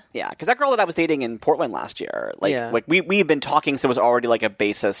 Yeah. Yeah, because that girl that I was dating in Portland last year, like, Yeah. like we've been talking, so there was already like a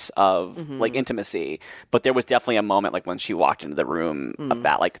basis of like intimacy. But there was definitely a moment like when she walked into the room of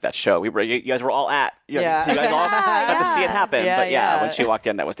that show. You guys were all at, Yeah. so you guys all got to see it happen. Yeah, but yeah. when she walked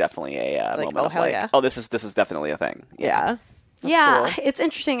in, that was definitely a Like, moment oh, of hell like, yeah. oh, this is definitely a thing. Yeah. Yeah, cool. it's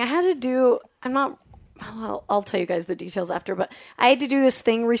interesting. I had to do. I'm not. Well, I'll tell you guys the details after, but I had to do this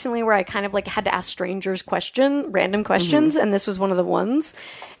thing recently where I kind of like had to ask strangers random questions, and this was one of the ones.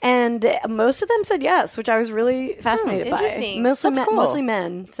 And most of them said yes, which I was really fascinated by. interesting. Mostly, That's cool. mostly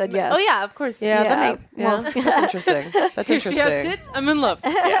men said yes. Oh yeah, of course. Yeah, Yeah. that's interesting. That's interesting. I'm in love.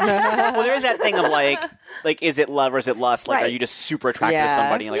 Well, there is that thing of like is it love or is it lust? Like, are Right. you just super attracted to Yeah.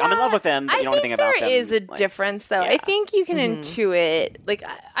 somebody? And, like, I'm in love with them, but you don't know anything about them. There is a Like, difference, though. I yeah. think you can intuit, like,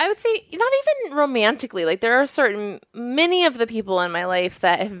 I would say, not even romantically. Like, there are many of the people in my life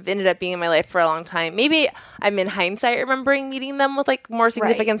that have ended up being in my life for a long time. Maybe I'm in hindsight remembering meeting them with, like, more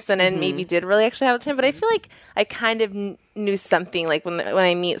significance than I maybe did really actually have at the time. But I feel like I kind of knew something, like, when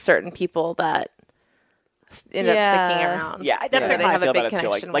I meet certain people that end up sticking around. Yeah, that's That how I have a feel big about it too.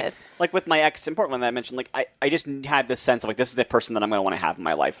 connection Like with. with my ex in Portland that I mentioned, like I just had this sense of like this is the person that I'm going to want to have in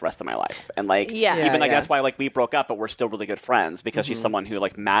my life, rest of my life, and like Yeah. even like Yeah. that's why like we broke up, but we're still really good friends because she's someone who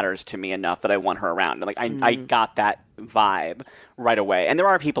like matters to me enough that I want her around, and like I got that vibe right away. And there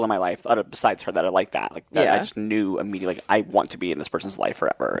are people in my life besides her that are like that, I just knew immediately like I want to be in this person's life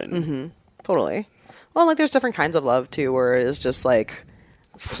forever, and Totally. Well, like there's different kinds of love too, where it is just like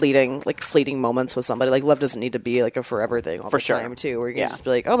fleeting moments with somebody. Like love doesn't need to be like a forever thing all For the sure. time too, where you can Yeah. just be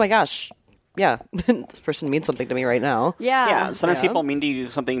like, oh my gosh, yeah, this person means something to me right now. yeah, sometimes Yeah. people mean to you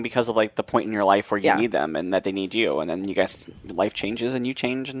something because of like the point in your life where you Yeah. need them and that they need you, and then you guys life changes and you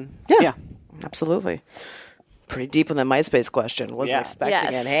change, and Yeah. Absolutely. Pretty deep in the MySpace question. Wasn't Yeah.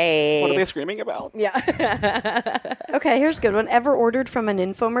 expecting Yes. it. Hey. What are they screaming about? Yeah. Okay, here's a good one. Ever ordered from an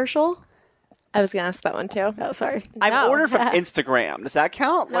infomercial? I was going to ask that one, too. Oh, sorry. I've ordered from Instagram. Does that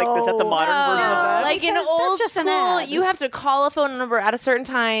count? Like, is that the modern version of that? Like in That's old just an school, ad. you have to call a phone number at a certain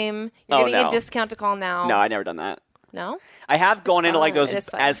time. You're Oh, getting no. a discount to call now. No, I've never done that. No? I have gone into like fun. those It is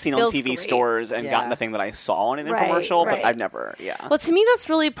fun. as seen on Feels TV great. stores and Yeah. gotten the thing that I saw on an Right, infomercial, right. but I've never. Yeah. Well, to me, that's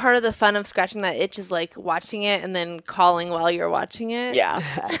really part of the fun of scratching that itch is like watching it and then calling while you're watching it. Yeah.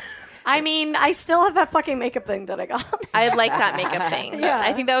 I mean, I still have that fucking makeup thing that I got. I like that makeup thing. Yeah.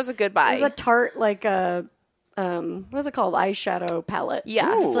 I think that was a good buy. It was a Tarte, like a, what is it called? Eyeshadow palette.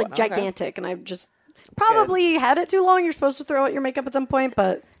 Yeah. It's like okay. gigantic, and I've just probably had it too long. You're supposed to throw out your makeup at some point,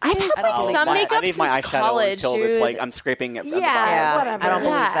 but I've had I don't like believe some that. makeup I leave my since eyeshadow college, until dude. it's like I'm scraping it. yeah, whatever. I don't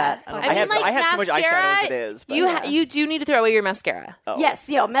believe Yeah. that. I I mean, have- like I have so much eyeshadow mascara, as it is, but- you do need to throw away your mascara. Yes,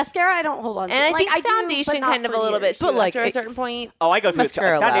 mascara I don't hold on to. And I like, think do, foundation but not kind of for a little bit years. too. But, like, after a it- certain point. Oh, I go through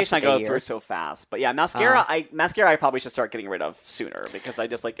Mascara foundation. lasts I like go a year. through so fast, but yeah, mascara. I probably should start getting rid of sooner because I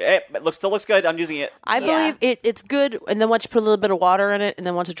just like it still looks good. I'm using it. I believe it's good, and then once you put a little bit of water in it, and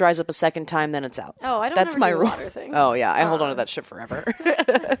then once it dries up a second time, then it's out. Oh, I don't That's ever my do the rule. water thing. Oh yeah, I hold on to that shit forever.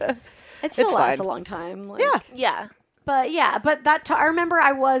 It still it's lasts fine. a long time. Like, Yeah. yeah, but I remember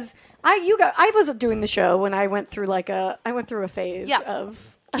I was doing the show when I went through a phase Yeah.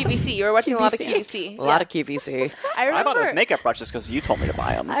 of QVC. You were watching a lot of QVC. A lot of QVC. I I bought remember. those makeup brushes because you told me to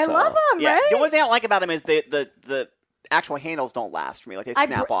buy them. I love 'em, yeah. right? The only thing I don't like about them is the actual handles don't last for me. Like they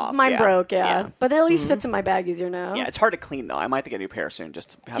snap off. Mine yeah. broke, yeah. but it at least fits in my bag easier now. Yeah, it's hard to clean though. I might have to get a new pair soon.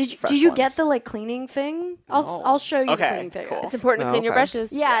 Just to have Did fresh you ones. get the like cleaning thing? I'll show you the Okay, cleaning thing. cool. It's important to clean your okay.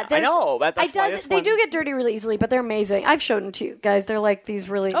 brushes. Yeah, I there's- know. That's it why does. this They one- do get dirty really easily, but they're amazing. I've shown them to you guys. They're like these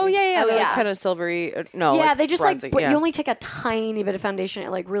really. Oh yeah. They're, yeah. like kind of silvery. No. Yeah, like they just bronzy, but yeah. you only take a tiny bit of foundation. It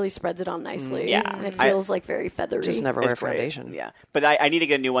like really spreads it on nicely. Yeah. and it I- feels like very feathery. just never It's wear great. foundation. Yeah, but I need to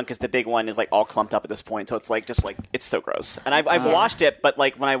get a new one because the big one is like all clumped up at this point. So it's like it's so gross. And I've washed it, but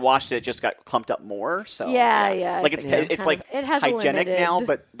like when I washed it, it just got clumped up more. So Yeah. I Like it's think it's kind like of- it has a hygienic now,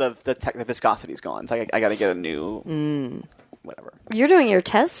 limited- but the viscosity's gone. So I got to get a new whatever. You're doing your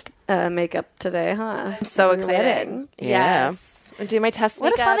test makeup today, huh? I'm so For your excited. wedding. Yeah. Yes. I'm doing my test What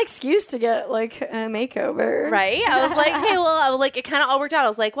makeup. a fun excuse to get like a makeover, Right? I was like, hey, it kind of all worked out. I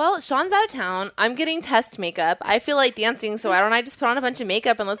was like, well, Sean's out of town. I'm getting test makeup. I feel like dancing, so why don't I just put on a bunch of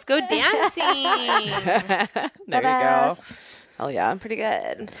makeup and let's go dancing? There you go. Best. Hell yeah. Pretty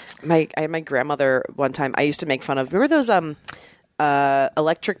good. I had my grandmother one time. I used to make fun of. Remember those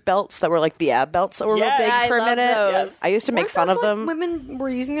electric belts that were like the ab belts that were real Yes. big I for a love minute. those. I used to make Weren't fun those, of like, them. Women were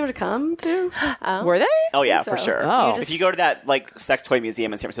using them to come too. Were they? Oh yeah, so. for sure. Oh. If you go to that like sex toy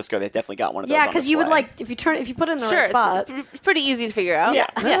museum in San Francisco, they've definitely got one of those. Yeah, on because you would display. like if you put it in the Sure, right spot. it's pretty easy to figure out. Yeah.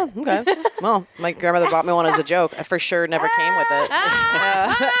 Oh, okay. Well, my grandmother bought me one as a joke. I for sure never came with it.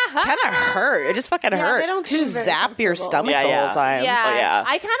 Kind of hurt. It just fucking hurt. they don't You just seem very zap your comfortable. stomach Yeah, the yeah. whole time. Yeah, Oh, yeah.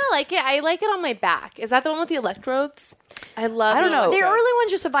 I kind of like it. I like it on my back. Is that the one with the electrodes? I love. I don't the know. The electrodes. early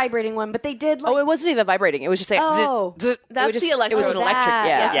one's just a vibrating one, but they did like Oh, it wasn't even vibrating. It was just like Oh. zzz, zzz. That's it was just, the It was an electrode. electric. That,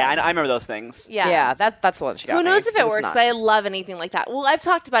 Yeah. Yeah, I remember those things. Yeah. Yeah, that's the one she got. Who knows me. if it was works, not. but I love anything like that. Well, I've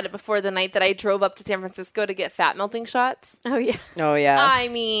talked about it before the night that I drove up to San Francisco to get fat melting shots. oh yeah. Oh yeah. I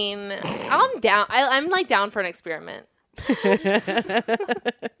mean, I'm down. I'm like down for an experiment.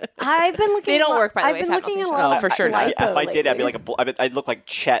 I've been looking. They don't a lot- work, by the I've way, been fat looking at a melting lot. Oh, of for sure not. lipo If I did, I'd be lately. like I'd look like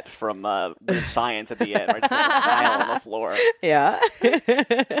Chet from Weird Science at the end, right? Just like a pile on the floor. yeah.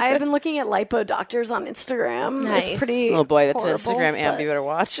 I've been looking at lipo doctors on Instagram. Nice. It's pretty. Oh boy, that's an horrible, Instagram amp but- you better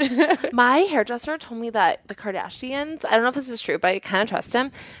watch. My hairdresser told me that the Kardashians, I don't know if this is true, but I kind of trust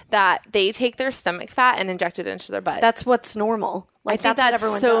him, that they take their stomach fat and inject it into their butt. That's what's normal. I Like think that's what that's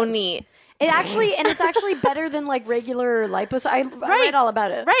everyone so does. neat. It's actually better than like regular lipo. I read all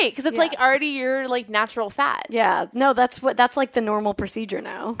about it. Right, because it's Yeah. like already your like natural fat. Yeah. No, that's like the normal procedure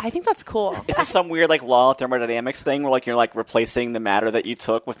now. I think that's cool. Is this some weird like law of thermodynamics thing where like you're like replacing the matter that you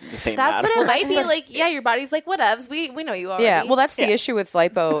took with the same That's matter? what it might be. Like, yeah, your body's like, whatevs. We know you already. yeah. Well, that's the issue with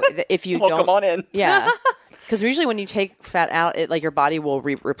lipo. If you Well, don't, come on in. Yeah. Because usually when you take fat out, it like your body will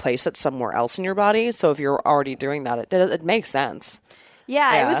replace it somewhere else in your body. So if you're already doing that, it makes sense.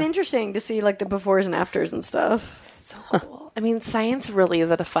 Yeah, it was Yeah. interesting to see like the befores and afters and stuff. so cool. I mean, science really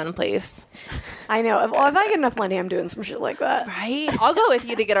is at a fun place. I know. Well, if I get enough money, I'm doing some shit like that. Right? I'll go with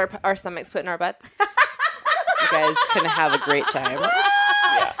you to get our stomachs put in our butts. You guys can have a great time.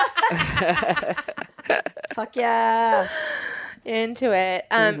 Fuck yeah. Into it.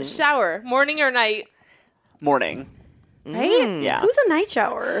 Mm-hmm. Shower, morning or night? Morning. Right? Yeah. Who's a night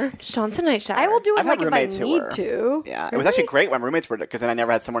shower? Sean's a night shower. I will do it I've had like if I roommates who need were. to. Yeah. It was actually great when roommates were because then I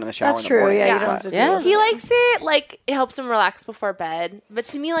never had someone in the shower That's in the true. morning. Yeah, Yeah. you don't have to do Yeah. it. He likes it. Like it helps him relax before bed. But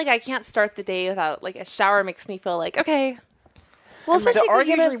to me, like I can't start the day without like a shower. Makes me feel like okay. Well, especially because you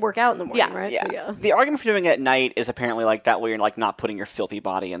argument- usually work out in the morning, Yeah. right? Yeah. So yeah. The argument for doing it at night is apparently like that way you're like not putting your filthy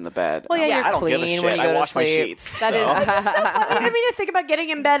body in the bed. Well, yeah, Yeah. you're I don't give a clean shit. when you I go to wash my sleep. sheets. That so. is I mean, to think about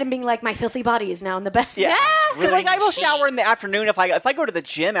getting in bed and being like, my filthy body is now in the bed. Yeah, because like I will Sheets. shower in the afternoon if I go to the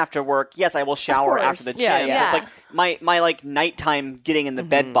gym after work. Yes, I will shower course. after the gym. Yeah, So yeah. it's like my like nighttime getting in the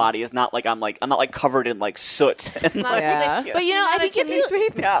bed body is not like I'm not like covered in like soot. And, not like, Yeah. really- But you know, I think if chimney you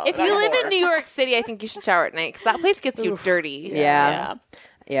sweep? no, if not you live in anymore. New York City, I think you should shower at night because that place gets you dirty. Yeah.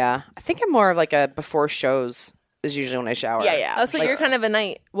 Yeah. I think I'm more of like a before shows is usually when I shower. Yeah. Oh, so you're kind of a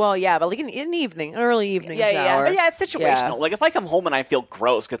night. Well, yeah, but like in the evening, early evening Yeah, yeah. shower. But yeah, it's situational. Yeah. Like if I come home and I feel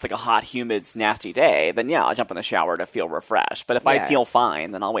gross because it's like a hot, humid, nasty day, then yeah, I'll jump in the shower to feel refreshed. But if I Yeah. feel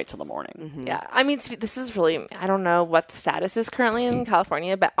fine, then I'll wait till the morning. Yeah, I mean, this is really. I don't know what the status is currently in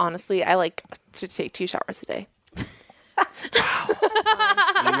California, but honestly, I like to take 2 showers a day.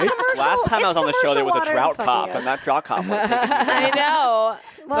 Last time I was on the show, there was a commercial drought water, cop, fucking and that drought cop went taking I know.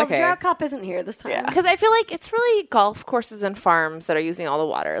 Well, okay. Drought Cop isn't here this time. Yeah. Because I feel like it's really golf courses and farms that are using all the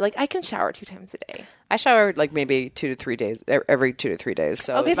water. Like I can shower 2 times a day. I shower like maybe 2 to 3 days, every 2 to 3 days.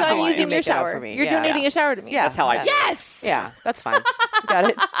 So Okay, it's so not I'm how I using make your it up shower. for me. You're Yeah. donating a shower to me. Yeah, That's how I do it. Yes. Yeah, that's fine. We got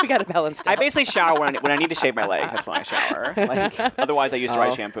it. We got it balanced I out. basically shower when I need to shave my legs. That's when I shower. Like, otherwise, I use dry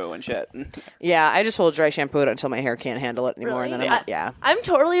Oh. shampoo and shit. Yeah, I just hold dry shampoo it until my hair can't handle it anymore, and then Really? I'm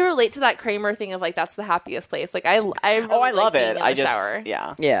totally relate to that Kramer thing of like that's the happiest place. Like I really Oh, I love like being it. in I the just shower.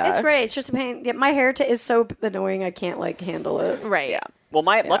 yeah. yeah. It's great. It's just a pain. Yeah, my hair is so annoying. I can't like handle it. Right. Yeah. Well,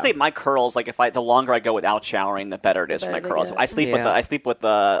 luckily my curls, like the longer I go without showering, the better it is for my better they curls. get. I sleep with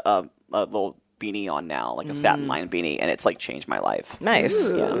Yeah. a little beanie on now, like a satin lined beanie, and it's like changed my life. Nice.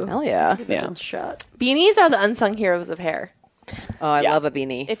 Ooh. Hell yeah. Yeah. Shut. Beanies are the unsung heroes of hair. Oh, I Yeah. love a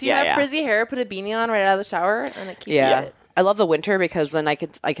beanie. If you Yeah, have yeah. frizzy hair, put a beanie on right out of the shower, and it keeps yeah. it. I love the winter because then I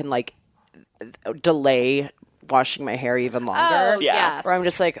can like delay washing my hair even longer. Oh, Yeah. yes. Where I'm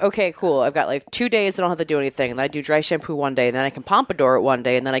just like, okay, cool. I've got like 2 days. I don't have to do anything. And then I do dry shampoo one day. And then I can pompadour it one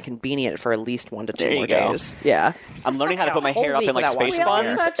day. And then I can beanie it for at least 1 to 2 There you more go. days. Yeah. I'm learning how to a put my whole hair up week in like without space washing my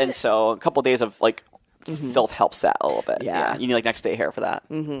buns, hair. and so a couple days of like filth helps that a little bit. Yeah. You need like next day hair for that.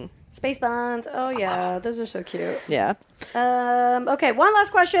 Space buns. Oh yeah, those are so cute. Yeah. Okay, one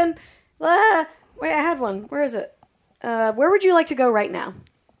last question. Wait, I had one. Where is it? Where would you like to go right now?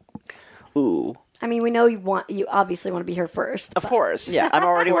 Ooh. I mean, we know you obviously want to be here first. Of course. Yeah. I'm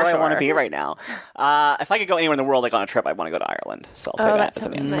already where I want to be right now. If I could go anywhere in the world, like on a trip, I'd want to go to Ireland. So I'll say that as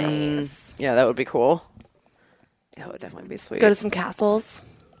an answer. Nice. Yeah, that would be cool. That would definitely be sweet. Go to some castles.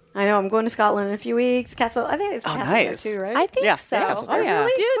 I know I'm going to Scotland in a few weeks. Castle, I think it's Castle nice. there too, right? I think Yeah, so. yeah, Castle's there. yeah.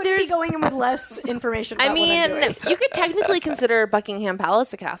 Really? Dude, Couldn't be there's. going in with less information. I About what I'm mean, doing. you could technically consider Buckingham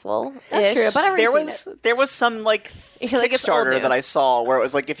Palace a castle. That's true, but I've already There seen it. there was some like Like, it's old Kickstarter that news. I saw where it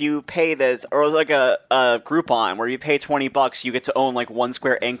was like if you pay this, or it was like a Groupon where you pay $20, you get to own like 1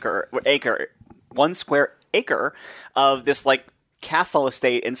 square acre of this like castle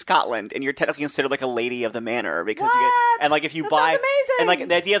estate in Scotland, and you're technically considered like a lady of the manor because you get, What? and like if you That buy sounds amazing. and like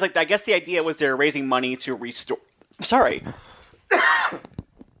the idea is like I guess the idea was they're raising money to restore. Sorry.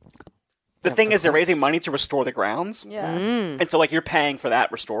 The thing is, they're raising money to restore the grounds. Yeah. And so, like, you're paying for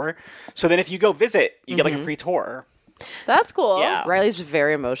that restore. So then if you go visit, you get, like, a free tour. That's cool. Yeah. Riley's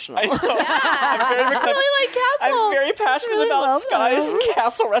very emotional. I know. I really like castles. I'm very passionate really about love Scottish them.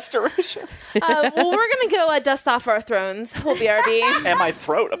 castle restorations. Well, we're going to go dust off our thrones. We'll BRB. And my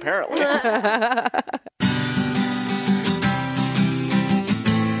throat, apparently.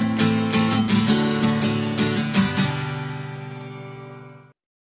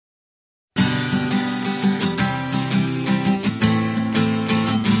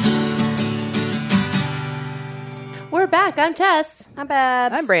 We're back. I'm Tess. I'm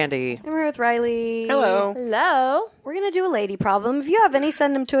Babs. I'm Brandy. And we're with Riley. Hello. Hello. We're going to do a lady problem. If you have any,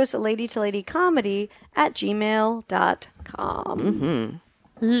 send them to us at ladytoladycomedy@gmail.com.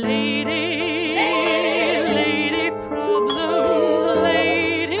 Lady problems,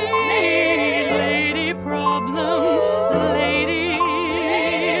 lady problems, lady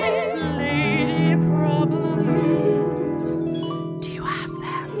problems. Do you have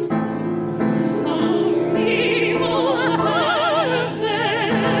them? Some people have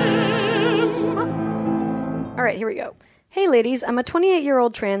them. All right, here we go. Hey, ladies, I'm a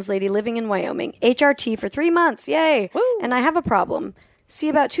 28-year-old trans lady living in Wyoming. HRT for 3 months. Yay. Woo. And I have a problem. See,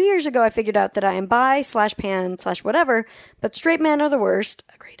 about 2 years ago, I figured out that I am bi/pan/whatever, but straight men are the worst.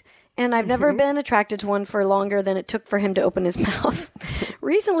 Agreed. And I've never been attracted to one for longer than it took for him to open his mouth.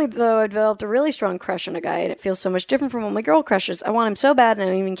 Recently, though, I developed a really strong crush on a guy, and it feels so much different from all my girl crushes. I want him so bad, and I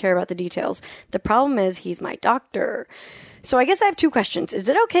don't even care about the details. The problem is, he's my doctor. So I guess I have 2 questions. Is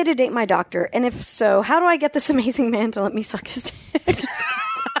it okay to date my doctor? And if so, how do I get this amazing man to let me suck his dick?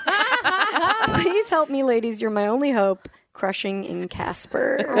 Please help me, ladies. You're my only hope. Crushing in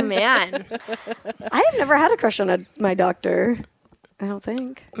Casper. Oh, man. I have never had a crush on my doctor. I don't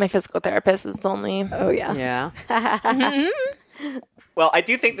think. My physical therapist is the only. Oh, yeah. Yeah. Well, I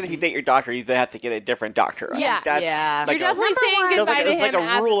do think that if you date your doctor, you then have to get a different doctor. I Yeah. think that's Yeah. like You're definitely saying there's goodbye like, to there's him like a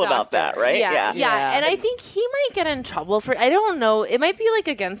as rule a about that, doctor. right? Yeah. Yeah. And I think he might get in trouble for. I don't know. It might be like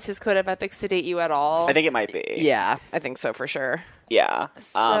against his code of ethics to date you at all. I think it might be. Yeah, I think so for sure. Yeah.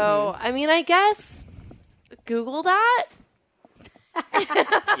 So I mean, I guess Google that. Yeah.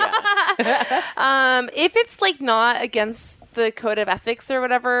 If it's like not against the code of ethics or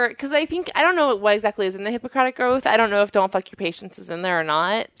whatever, because I don't know what exactly is in the Hippocratic Oath. I don't know if "Don't fuck your patients" is in there or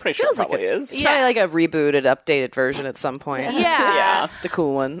not. Pretty sure it probably is. It's probably like a rebooted, updated version at some point. Yeah. The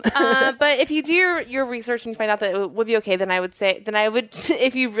cool one. But if you do your research and you find out that it would be okay, then I would,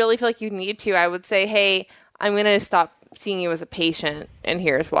 if you really feel like you need to, I would say, hey, I'm going to stop seeing you as a patient, and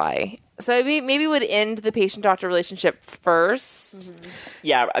here's why. So maybe would end the patient-doctor relationship first.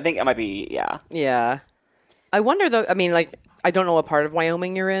 Yeah, I think it might be, yeah. Yeah. I wonder, though, I mean, like, I don't know what part of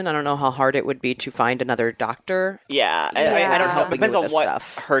Wyoming you're in. I don't know how hard it would be to find another doctor. Yeah, I don't know. It Helping depends you on with what this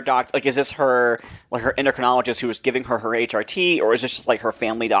stuff. her doctor, like, is this her endocrinologist who was giving her HRT, or is this just like her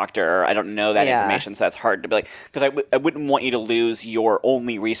family doctor? I don't know that Yeah. information, so that's hard to be like, because I wouldn't want you to lose your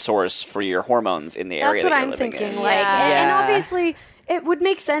only resource for your hormones in the area That's what that you're I'm living thinking. in. Like, and Yeah. obviously, it would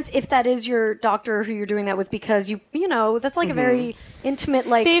make sense if that is your doctor who you're doing that with, because you know that's like a very intimate,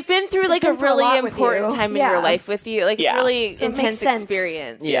 like They've been through like a been through a really lot with important you. time in Yeah. your life with you, like Yeah. a really So it makes intense sense.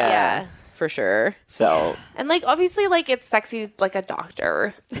 experience. Yeah. For sure. So, And like obviously like it's sexy like a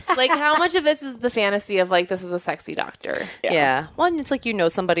doctor. Like how much of this is the fantasy of like this is a sexy doctor? Yeah. Well, and it's like you know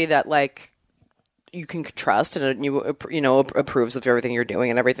somebody that, like, you can trust and approves of everything you're doing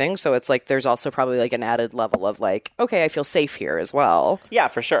and everything. So it's like there's also probably like an added level of like, okay, I feel safe here as well. yeah,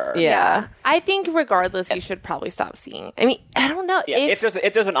 for sure. Yeah. I think regardless you should probably stop seeing. I mean, I don't know. Yeah, if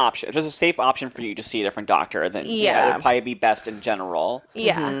there's an option, if there's a safe option for you to see a different doctor, then Yeah. it would probably be best in general.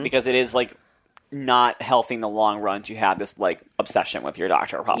 Yeah. Because it is like not healthy in the long run to have this like obsession with your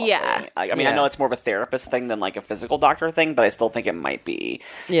doctor. Probably. Yeah. I mean, I Yeah. know it's more of a therapist thing than like a physical doctor thing, but I still think it might be.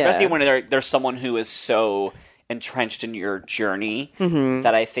 Yeah. Especially when there's someone who is so entrenched in your journey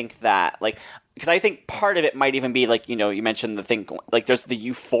that I think that like. because I think part of it might even be like, you mentioned the thing, like there's the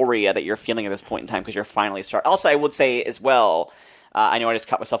euphoria that you're feeling at this point in time because you're finally starting. Also, I would say as well, I know I just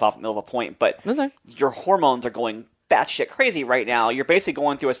cut myself off in the middle of a point, but your hormones are going batshit crazy right now. You're basically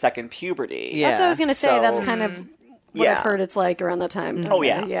going through a second puberty. That's what I was going to say. So- That's kind of what I've heard it's like around that time. Oh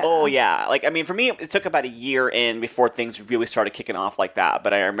yeah. Like, I mean, for me, it took about a year in before things really started kicking off like that.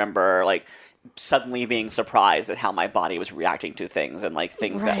 But I remember like suddenly being surprised at how my body was reacting to things and like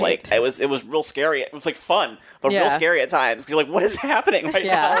things that like it was real scary. It was like fun, but real scary at times. 'Cause you're like, what is happening right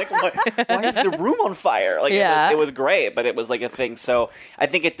now? Like, why is the room on fire? Like, it was great, but it was like a thing. So I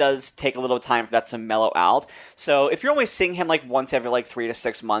think it does take a little time for that to mellow out. So if you're only seeing him like once every like 3 to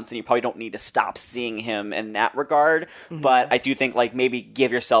 6 months, and you probably don't need to stop seeing him in that regard. But I do think like maybe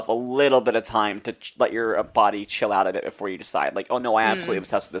give yourself a little bit of time to let your body chill out a bit before you decide like, oh no, I absolutely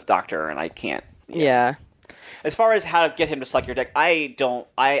obsessed with this doctor and I can't. Yeah. As far as how to get him to suck your dick, I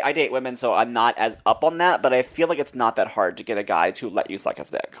date women, so I'm not as up on that, but I feel like it's not that hard to get a guy to let you suck his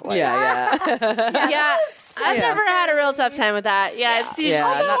dick. Like, Yeah, I've never had a real tough time with that. Yeah, it's usually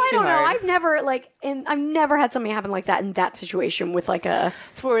Although, not I too don't know. hard. I've never had something happen like that in that situation with like a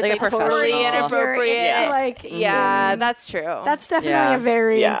it's where it's like a like totally professional. inappropriate. Yeah. like That's true. that's definitely a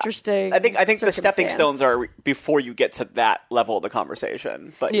very Yeah. interesting. I think the stepping circumstance. stones are before you get to that level of the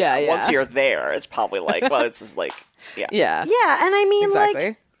conversation. But Yeah. once you're there, it's probably like, well, it's just like, Yeah. Yeah, and I mean, Exactly.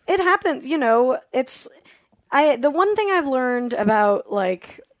 like, it happens, the one thing I've learned about,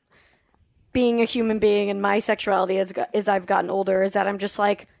 like, being a human being and my sexuality as I've gotten older is that I'm just,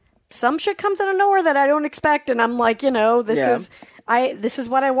 like, some shit comes out of nowhere that I don't expect, and I'm like, this is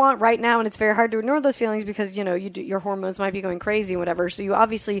what I want right now, and it's very hard to ignore those feelings because, your hormones might be going crazy and whatever, so you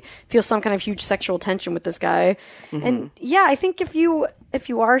obviously feel some kind of huge sexual tension with this guy. And, yeah, I think if you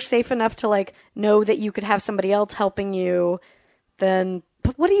are safe enough to, like, know that you could have somebody else helping you, then,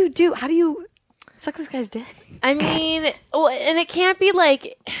 but what do you do? How do you suck this guy's dick? I mean, well, and it can't be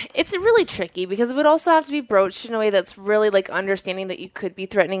like, it's really tricky because it would also have to be broached in a way that's really like understanding that you could be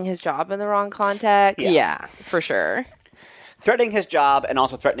threatening his job in the wrong context. Yeah, for sure. threatening his job and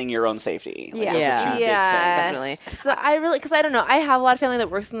also threatening your own safety. Like, Yeah. those are two big things. Definitely. So I really, because I don't know, I have a lot of family that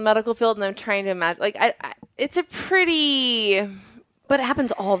works in the medical field, and I'm trying to imagine, like, it's a pretty. But it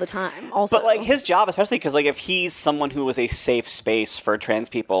happens all the time. Also, But like his job, especially because like if he's someone who is a safe space for trans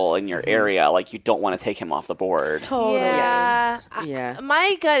people in your area, like you don't want to take him off the board. totally. Yeah. Yeah.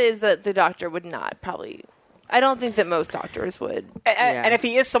 My gut is that the doctor would not probably. I don't think that most doctors would. And if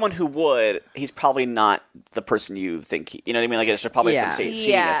he is someone who would, he's probably not the person you think. You know what I mean? Like there's probably some shadiness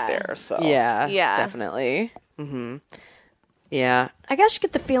Yeah. there. So Yeah. Yeah. Definitely. Mm-hmm. Yeah. I guess you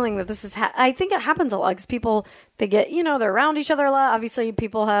get the feeling that this is. I think it happens a lot because people they get they're around each other a lot. Obviously,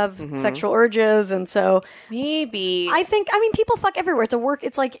 people have sexual urges, and so Maybe. I mean people fuck everywhere. It's a work.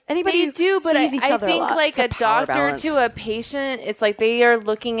 It's like anybody They do, but sees each I other think a lot. like It's a a power doctor balance. to a patient, it's like they are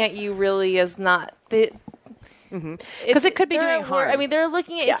looking at you really as not. Because it could be they're doing harm. I mean, they're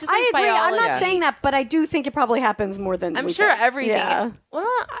looking at it's just I like agree. I'm biology. not saying that, but I do think it probably happens more than I'm we sure think. everything. Yeah. Well,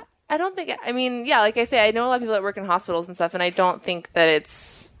 I don't think. I mean, yeah, like I say, I know a lot of people that work in hospitals and stuff, and I don't think that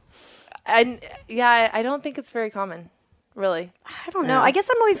it's. I don't think it's very common, really. I don't know. I guess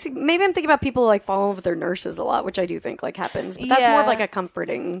I'm always maybe I'm thinking about people like falling in love with their nurses a lot, which I do think like happens. But that's more of Yeah. like a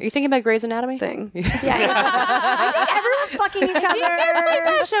comforting Are you thinking about Grey's Anatomy? thing. Yeah, I think everyone's fucking each other.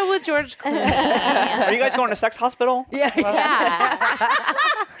 That show with George Clooney. Are you guys going to sex hospital? Yeah.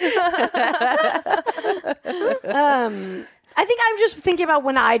 I think I'm just thinking about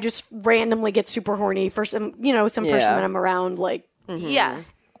when I just randomly get super horny for some person Yeah. that I'm around, like, Yeah.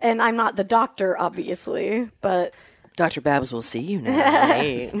 and I'm not the doctor, obviously, but Dr. Babs will see you now.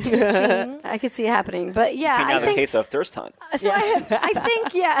 Right? I could see it happening. But yeah, Came I out of a think case of thirst hunt. so. I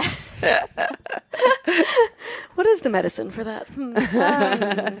think what is the medicine for that?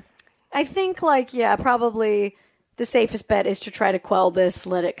 I think probably the safest bet is to try to quell this,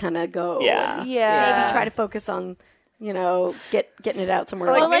 let it kind of go. Yeah. Yeah. Maybe try to focus on getting it out somewhere.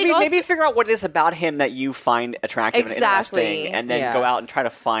 Like, else. like, maybe, also- maybe figure out what it is about him that you find attractive and Exactly. interesting, and then Yeah. go out and try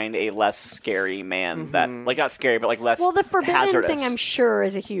to find a less scary man that, like, not scary, but like less Well, the forbidden hazardous. thing, I'm sure,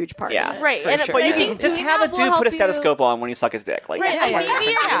 is a huge part Yeah. of it. Right. For And, sure. But But you I can think just doing have a that will dude put a help you- stethoscope on when you suck his dick. Like, Right, yeah, and maybe you're just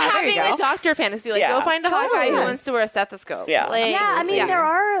there having you a go. doctor fantasy. Like, Yeah. go find a hot guy who Totally. wants to wear a stethoscope. Yeah. Like, Yeah, I mean there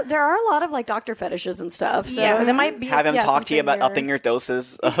are a lot of like doctor fetishes and stuff. So Yeah. there might be have him talk to you something about upping your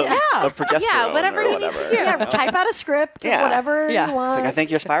doses of progesterone. Yeah, whatever or you need whatever. to do. Yeah, type out a script, Yeah. whatever Yeah. you want. Like, I think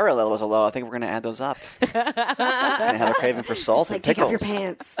your spiral levels are low. I think we're going to add those up. And have a craving for salt like and take pickles. off your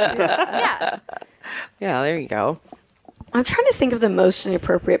pants. Yeah. Yeah, there you go. I'm trying to think of the most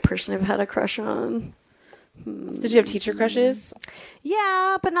inappropriate person I've had a crush on. Did you have teacher crushes?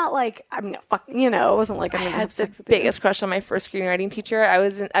 Yeah, but not like, I mean, fuck, it wasn't like I'm going to have The sex with biggest crush on my first screenwriting teacher. I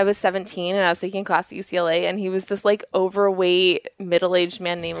was 17 and I was taking a class at UCLA, and he was this like overweight middle-aged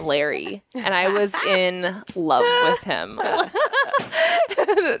man named Larry, and I was in love with him.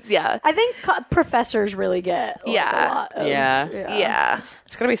 Yeah. I think professors really get like, Yeah. a lot of, Yeah.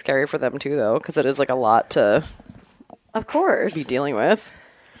 It's gonna be scary for them too, though, because it is like a lot to Of course. be dealing with.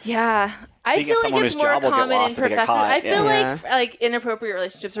 Yeah. I Being feel like someone it's whose more job will get common in lost if they get professors. caught, I feel yeah. like inappropriate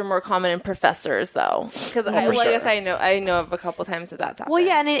relationships are more common in professors, though. Because for I guess sure. I know of a couple times that's happened. Well,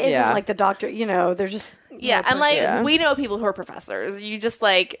 yeah, and it isn't Yeah. like the doctor, they're just... Yeah, and like Yeah. we know people who are professors. You just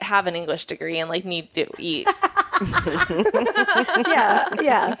like have an English degree and like need to eat.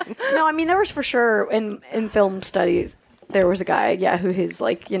 yeah. No, I mean, there was for sure in film studies, there was a guy, who his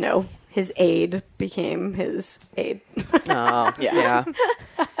like, his aide became his aide. Oh, Yeah.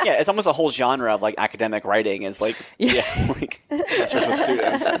 Yeah, it's almost a whole genre of like academic writing. Is like like professors with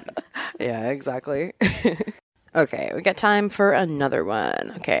students. Yeah, exactly. Okay, we got time for another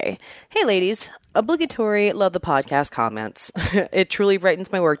one. Okay. Hey, ladies. Obligatory love the podcast comments. It truly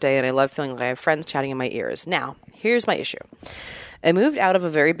brightens my workday, and I love feeling like I have friends chatting in my ears. Now, here's my issue. I moved out of a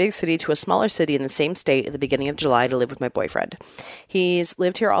very big city to a smaller city in the same state at the beginning of July to live with my boyfriend. He's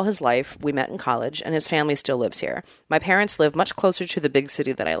lived here all his life. We met in college, and his family still lives here. My parents live much closer to the big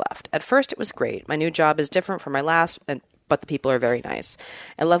city that I left. At first, it was great. My new job is different from my last, but the people are very nice.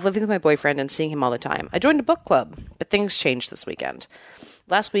 I love living with my boyfriend and seeing him all the time. I joined a book club, but things changed this weekend.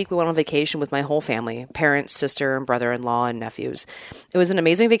 Last week, we went on vacation with my whole family, parents, sister, and brother-in-law, and nephews. It was an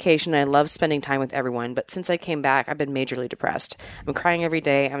amazing vacation, and I loved spending time with everyone, but since I came back, I've been majorly depressed. I'm crying every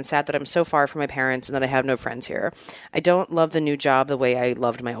day. I'm sad that I'm so far from my parents and that I have no friends here. I don't love the new job the way I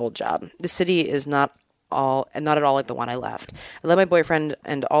loved my old job. The city is not at all like the one I left. I love my boyfriend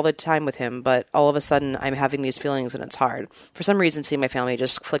and all the time with him, but all of a sudden I'm having these feelings and it's hard. For some reason, seeing my family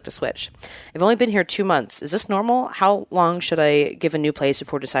just flicked a switch. I've only been here 2 months. Is this normal? How long should I give a new place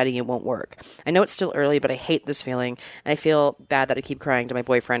before deciding it won't work? I know it's still early, but I hate this feeling, and I feel bad that I keep crying to my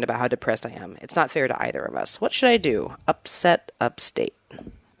boyfriend about how depressed I am. It's not fair to either of us. What should I do? Upset upstate.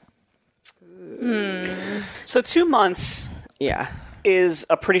 So 2 months Yeah. is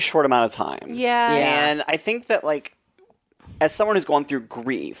a pretty short amount of time. Yeah. And I think that like as someone who's gone through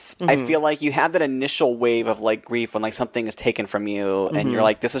grief, I feel like you have that initial wave of like grief when like something is taken from you and you're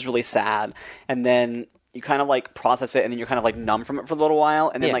like, this is really sad. And then you kind of like process it and then you're kind of like numb from it for a little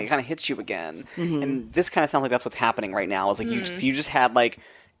while and then Yeah. like it kind of hits you again. And this kind of sounds like that's what's happening right now. Is like you just had like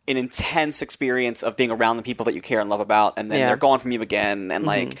an intense experience of being around the people that you care and love about, and then Yeah. they're gone from you again, and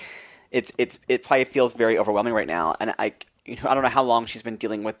like it probably feels very overwhelming right now. And I don't know how long she's been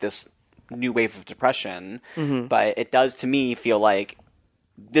dealing with this new wave of depression, but it does to me feel like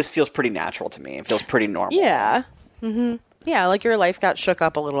this feels pretty natural to me. It feels pretty normal. Yeah. Mm-hmm. Yeah, like your life got shook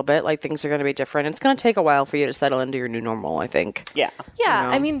up a little bit. Like things are going to be different. It's going to take a while for you to settle into your new normal, I think. Yeah. Yeah, You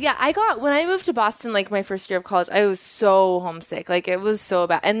know? I mean, when I moved to Boston, like my first year of college, I was so homesick. Like it was so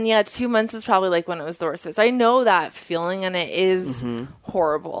bad. And yeah, 2 months is probably like when it was the worst. So I know that feeling, and it is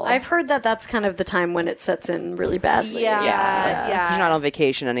horrible. I've heard that that's kind of the time when it sets in really badly. yeah. You're not on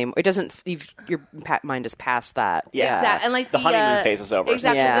vacation anymore. It doesn't. Your mind is past that. Yeah. Exactly. And like The honeymoon phase is over.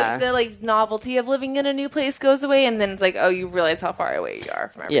 Exactly. Yeah. The like novelty of living in a new place goes away, and then it's like, oh, you realize how far away you are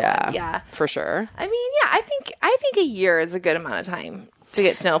from everyone. Yeah. Yeah. For sure. I mean, yeah, I think a year is a good amount of time to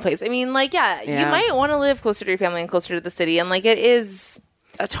get to know a place. I mean, like, you Yeah. might want to live closer to your family and closer to the city, and like it is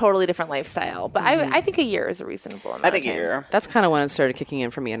a totally different lifestyle. But I think a year is a reasonable amount. I think of a time. year. That's kind of when it started kicking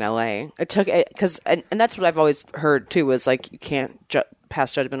in for me in LA. It took because and that's what I've always heard too was like you can't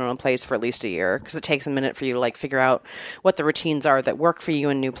pass judgment on a place for at least a year because it takes a minute for you to like figure out what the routines are that work for you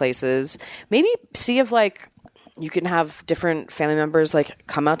in new places. Maybe see if like you can have different family members like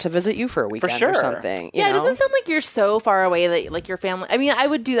come out to visit you for a weekend sure. or something. Yeah, you it know? doesn't sound like you're so far away that like your family. I mean, I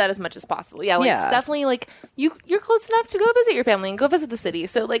would do that as much as possible. Yeah, like Yeah. it's definitely like you're close enough to go visit your family and go visit the city.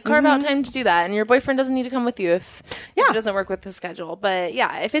 So like carve out time to do that, and your boyfriend doesn't need to come with you if it doesn't work with the schedule. But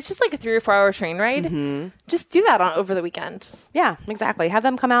yeah, if it's just like a 3 or 4 hour train ride, just do that over the weekend. Yeah, exactly. Have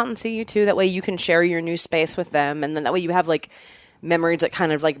them come out and see you too. That way you can share your new space with them, and then that way you have like memories that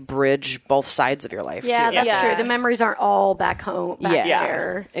kind of like bridge both sides of your life. Yeah, too. that's Yeah. true. The memories aren't all back home, back Yeah.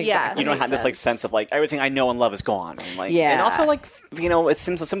 there. Exactly. Yeah. You don't have this like sense. sense of like everything I know and love is gone. And, like, Yeah. and also like it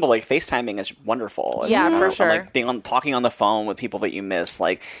seems so simple. Like FaceTiming is wonderful. Yeah, And, for and, sure. like talking on the phone with people that you miss.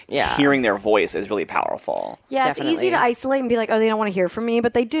 Like Yeah. hearing their voice is really powerful. Yeah, it's Definitely. easy to isolate and be like, oh, they don't want to hear from me,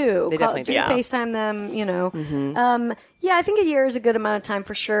 but they do. They definitely do. Yeah. FaceTime them, Yeah, I think a year is a good amount of time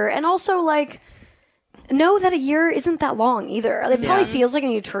for sure. And also, like, know that a year isn't that long either. It probably feels like an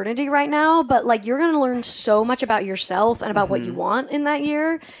eternity right now, but like you're going to learn so much about yourself and about what you want in that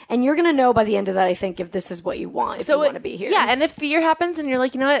year, and you're going to know by the end of that, I think, if this is what you want, if you want to be here. Yeah, and if the year happens and you're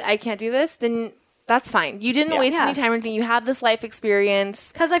like, you know what, I can't do this, then that's fine. You didn't waste any time or anything. You had this life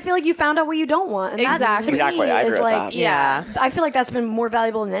experience. Because I feel like you found out what you don't want. And that, to Exactly. me, I agree is with like, that. Yeah. I feel like that's been more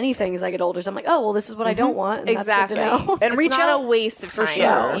valuable than anything as I get older. So I'm like, oh, well, this is what I don't want. And Exactly. That's good to know. And reach It's not out a waste of time.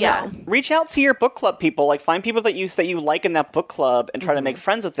 sure. Yeah. reach out to your book club people. Like, find people that you like in that book club and try to make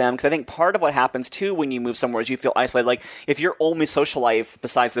friends with them. Because I think part of what happens too when you move somewhere is you feel isolated. Like, if your only social life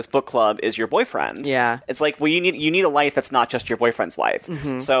besides this book club is your boyfriend, it's like, well, you need a life that's not just your boyfriend's life.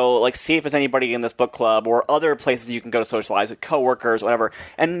 So like, see if there's anybody in this book club or other places you can go to socialize with, coworkers, whatever,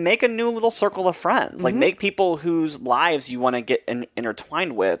 and make a new little circle of friends. Like, make people whose lives you want to get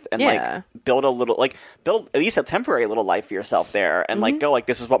intertwined with, and like build at least a temporary little life for yourself there, and like go like,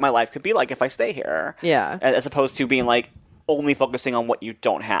 this is what my life could be like if I stay here. Yeah, as opposed to being like only focusing on what you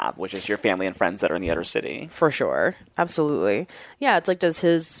don't have, which is your family and friends that are in the other city. For sure. Absolutely. Yeah, it's like, does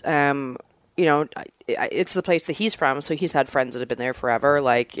his it's the place that he's from, so he's had friends that have been there forever,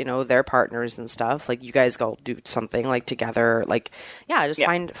 like, their partners and stuff. Like, you guys go do something like together, like,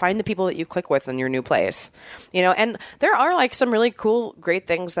 find the people that you click with in your new place, and there are like some really cool, great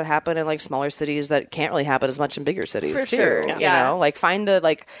things that happen in like smaller cities that can't really happen as much in bigger cities For too. sure. Like, find the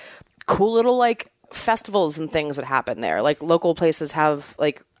like cool little like festivals and things that happen there. Like, local places have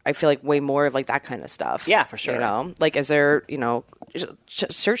like, I feel like, way more of like that kind of stuff. Yeah, for sure. Like, is there,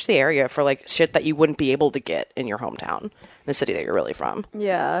 search the area for like shit that you wouldn't be able to get in your hometown, the city that you're really from.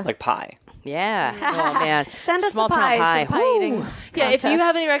 Yeah. Like pie. Yeah. Oh man. Send us small the town pie. pie. For the pie eating Yeah, if you contest.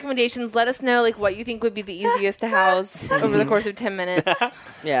 have any recommendations, let us know like what you think would be the easiest to house over the course of 10 minutes.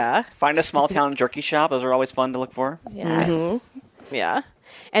 Yeah. Find a small town jerky shop. Those are always fun to look for. Yes. Yeah.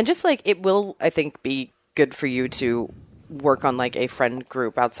 And just like, it will, I think, be good for you to work on like a friend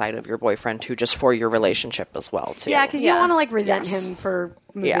group outside of your boyfriend too, just for your relationship as well too. Yeah, because you don't want to like resent him for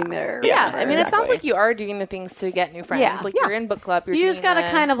moving there. or Yeah, whatever. I mean, it sounds Exactly. like you are doing the things to get new friends. Yeah. Like, Yeah. you're in book club. You're You just doing gotta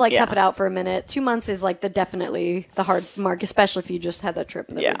the- kind of like Yeah. tough it out for a minute. 2 months is like definitely the hard mark, especially if you just had that trip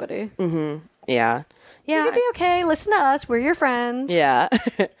with Yeah. everybody. Yeah. Yeah. You'll be okay. Listen to us. We're your friends. Yeah.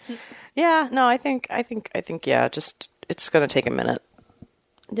 Yeah. No, I think, yeah, just, it's going to take a minute.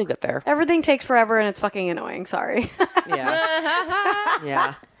 You'll get there. Everything takes forever and it's fucking annoying. Sorry. Yeah.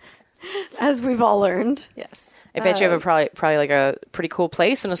 Yeah. As we've all learned. Yes. I bet you have probably like a pretty cool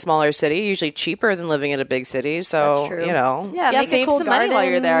place in a smaller city, usually cheaper than living in a big city. So, That's true. Yeah. Yeah, Yeah, make a save cool some money while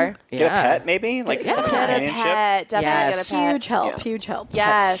you're garden. there. Get a pet, maybe? Like some Get a companionship. pet. Definitely Yes. get a pet. Huge help. Yeah. Huge help.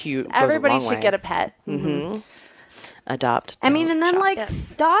 Yes. huge- goes a Everybody long should way. get a pet. Adopt. I mean, don't and then shop. like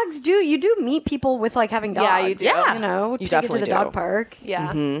Yes. dogs you do meet people with like having dogs. Yeah, you do. Yeah. You know, You take it to definitely the do. dog park.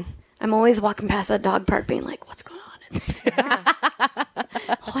 Yeah. I'm always walking past that dog park being like, what's going on in there?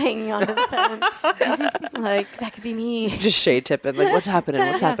 Hanging onto the fence. Like, that could be me. just shade tipping, like, what's happening?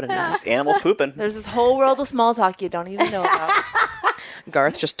 What's happening now? Animals pooping. There's this whole world of small talk you don't even know about.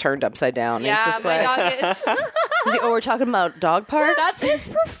 Garth just turned upside down. Yeah, He's just my like, dog is. is he, oh, we're talking about dog parks. That's his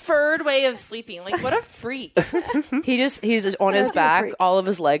preferred way of sleeping. Like, what a freak. He's just on his That's a back, freak. all of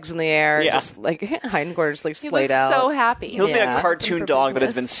his legs in the air, Yeah. just like hindquarters like He splayed looks out. so happy. He looks like Yeah. a cartoon For dog that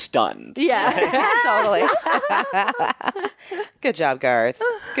has been business. stunned. Yeah, totally. Good job, Garth.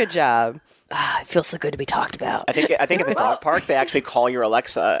 Good job. It feels so good to be talked about. I think at the dog park they actually call your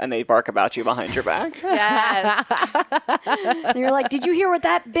Alexa and they bark about you behind your back. Yes. And you're like, did you hear what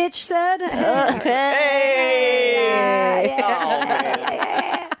that bitch said? Hey! Oh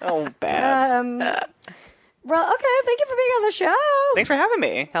man! Oh bad. Well, okay. Thank you for being on the show. Thanks for having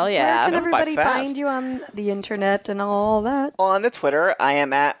me. Hell Where yeah. can By everybody fast. find you on the internet and all that? On the Twitter, I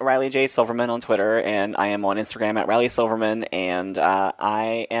am at Riley J. Silverman on Twitter, and I am on Instagram at Riley Silverman. And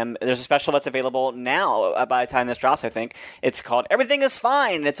there's a special that's available now by the time this drops, I think. It's called Everything is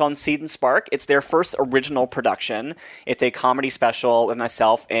Fine, and it's on Seed and Spark. It's their first original production. It's a comedy special with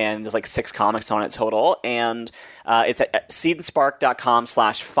myself, and there's like 6 comics on it total. And it's at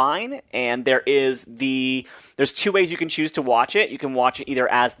seedandspark.com/fine, and there's 2 ways you can choose to watch it. You can watch it either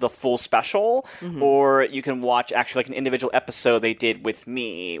as the full special, or you can watch actually like an individual episode they did with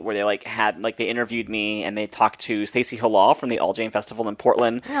me, where they they interviewed me and they talked to Stacey Halal from the All Jane Festival in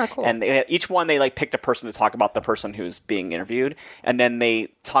Portland. Oh, cool. And each one they picked a person to talk about the person who's being interviewed, and then they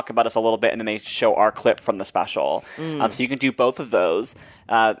talk about us a little bit, and then they show our clip from the special. So you can do both of those.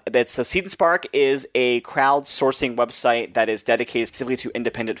 So Seed and Spark is a crowdsourcing website that is dedicated specifically to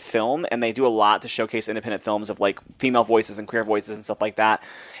independent film, and they do a lot to showcase independent independent films of like female voices and queer voices and stuff like that.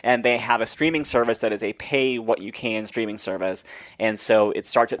 And they have a streaming service that is a pay what you can streaming service. And so it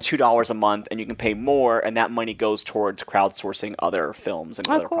starts at $2 a month, and you can pay more, and that money goes towards crowdsourcing other films and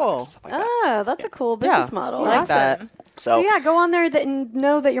other cool. products and stuff like that. That's a cool business model. I like that. So yeah, go on there and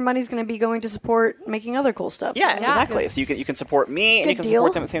know that your money's going to be going to support making other cool stuff. Yeah, exactly. So you can support me and you can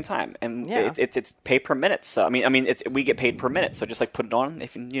support them at the same time, and it's pay per minute. So I mean, we get paid per minute. So just like put it on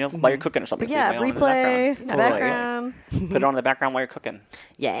if while you're cooking or something. But yeah, replay in the background. Put it on in the background while you're cooking.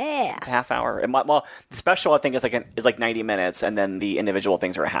 Yeah, it's a half hour. And the special I think is like 90 minutes, and then the individual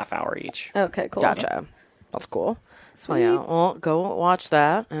things are a half hour each. Okay, cool. Gotcha. That's cool. Sweet. Well, yeah. Well, go watch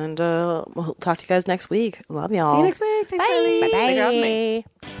that, and we'll talk to you guys next week. Love y'all. See you next week. Thanks, Riley. Bye. Thanks for having me.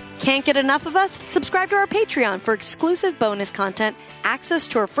 Can't get enough of us? Subscribe to our Patreon for exclusive bonus content, access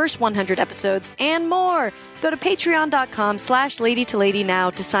to our first 100 episodes, and more. Go to patreon.com/LadyToLady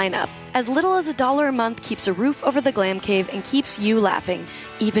now to sign up. As little as $1 a month keeps a roof over the glam cave and keeps you laughing,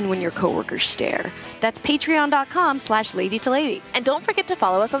 even when your coworkers stare. That's patreon.com/LadyToLady. And don't forget to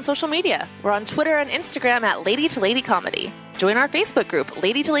follow us on social media. We're on Twitter and Instagram at Lady to Lady Comedy. Join our Facebook group,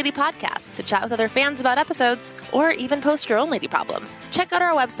 Lady to Lady Podcast, to chat with other fans about episodes, or even post your own lady problems. Check out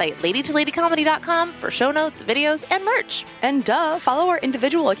our website, ladytoladycomedy.com, for show notes, videos, and merch. And follow our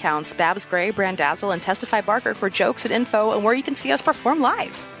individual accounts, Babs Gray, Brandazzle, and Testify Barker, for jokes and info and where you can see us perform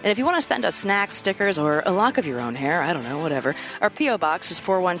live. And if you want to send us snacks, stickers, or a lock of your own hair, I don't know, whatever, our P.O. Box is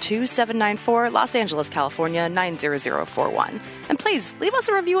 412-794, Los Angeles, California, 90041. And please, leave us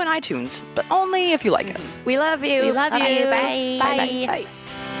a review on iTunes, but only if you like us. We love you. We love you. Bye. Bye. Bye.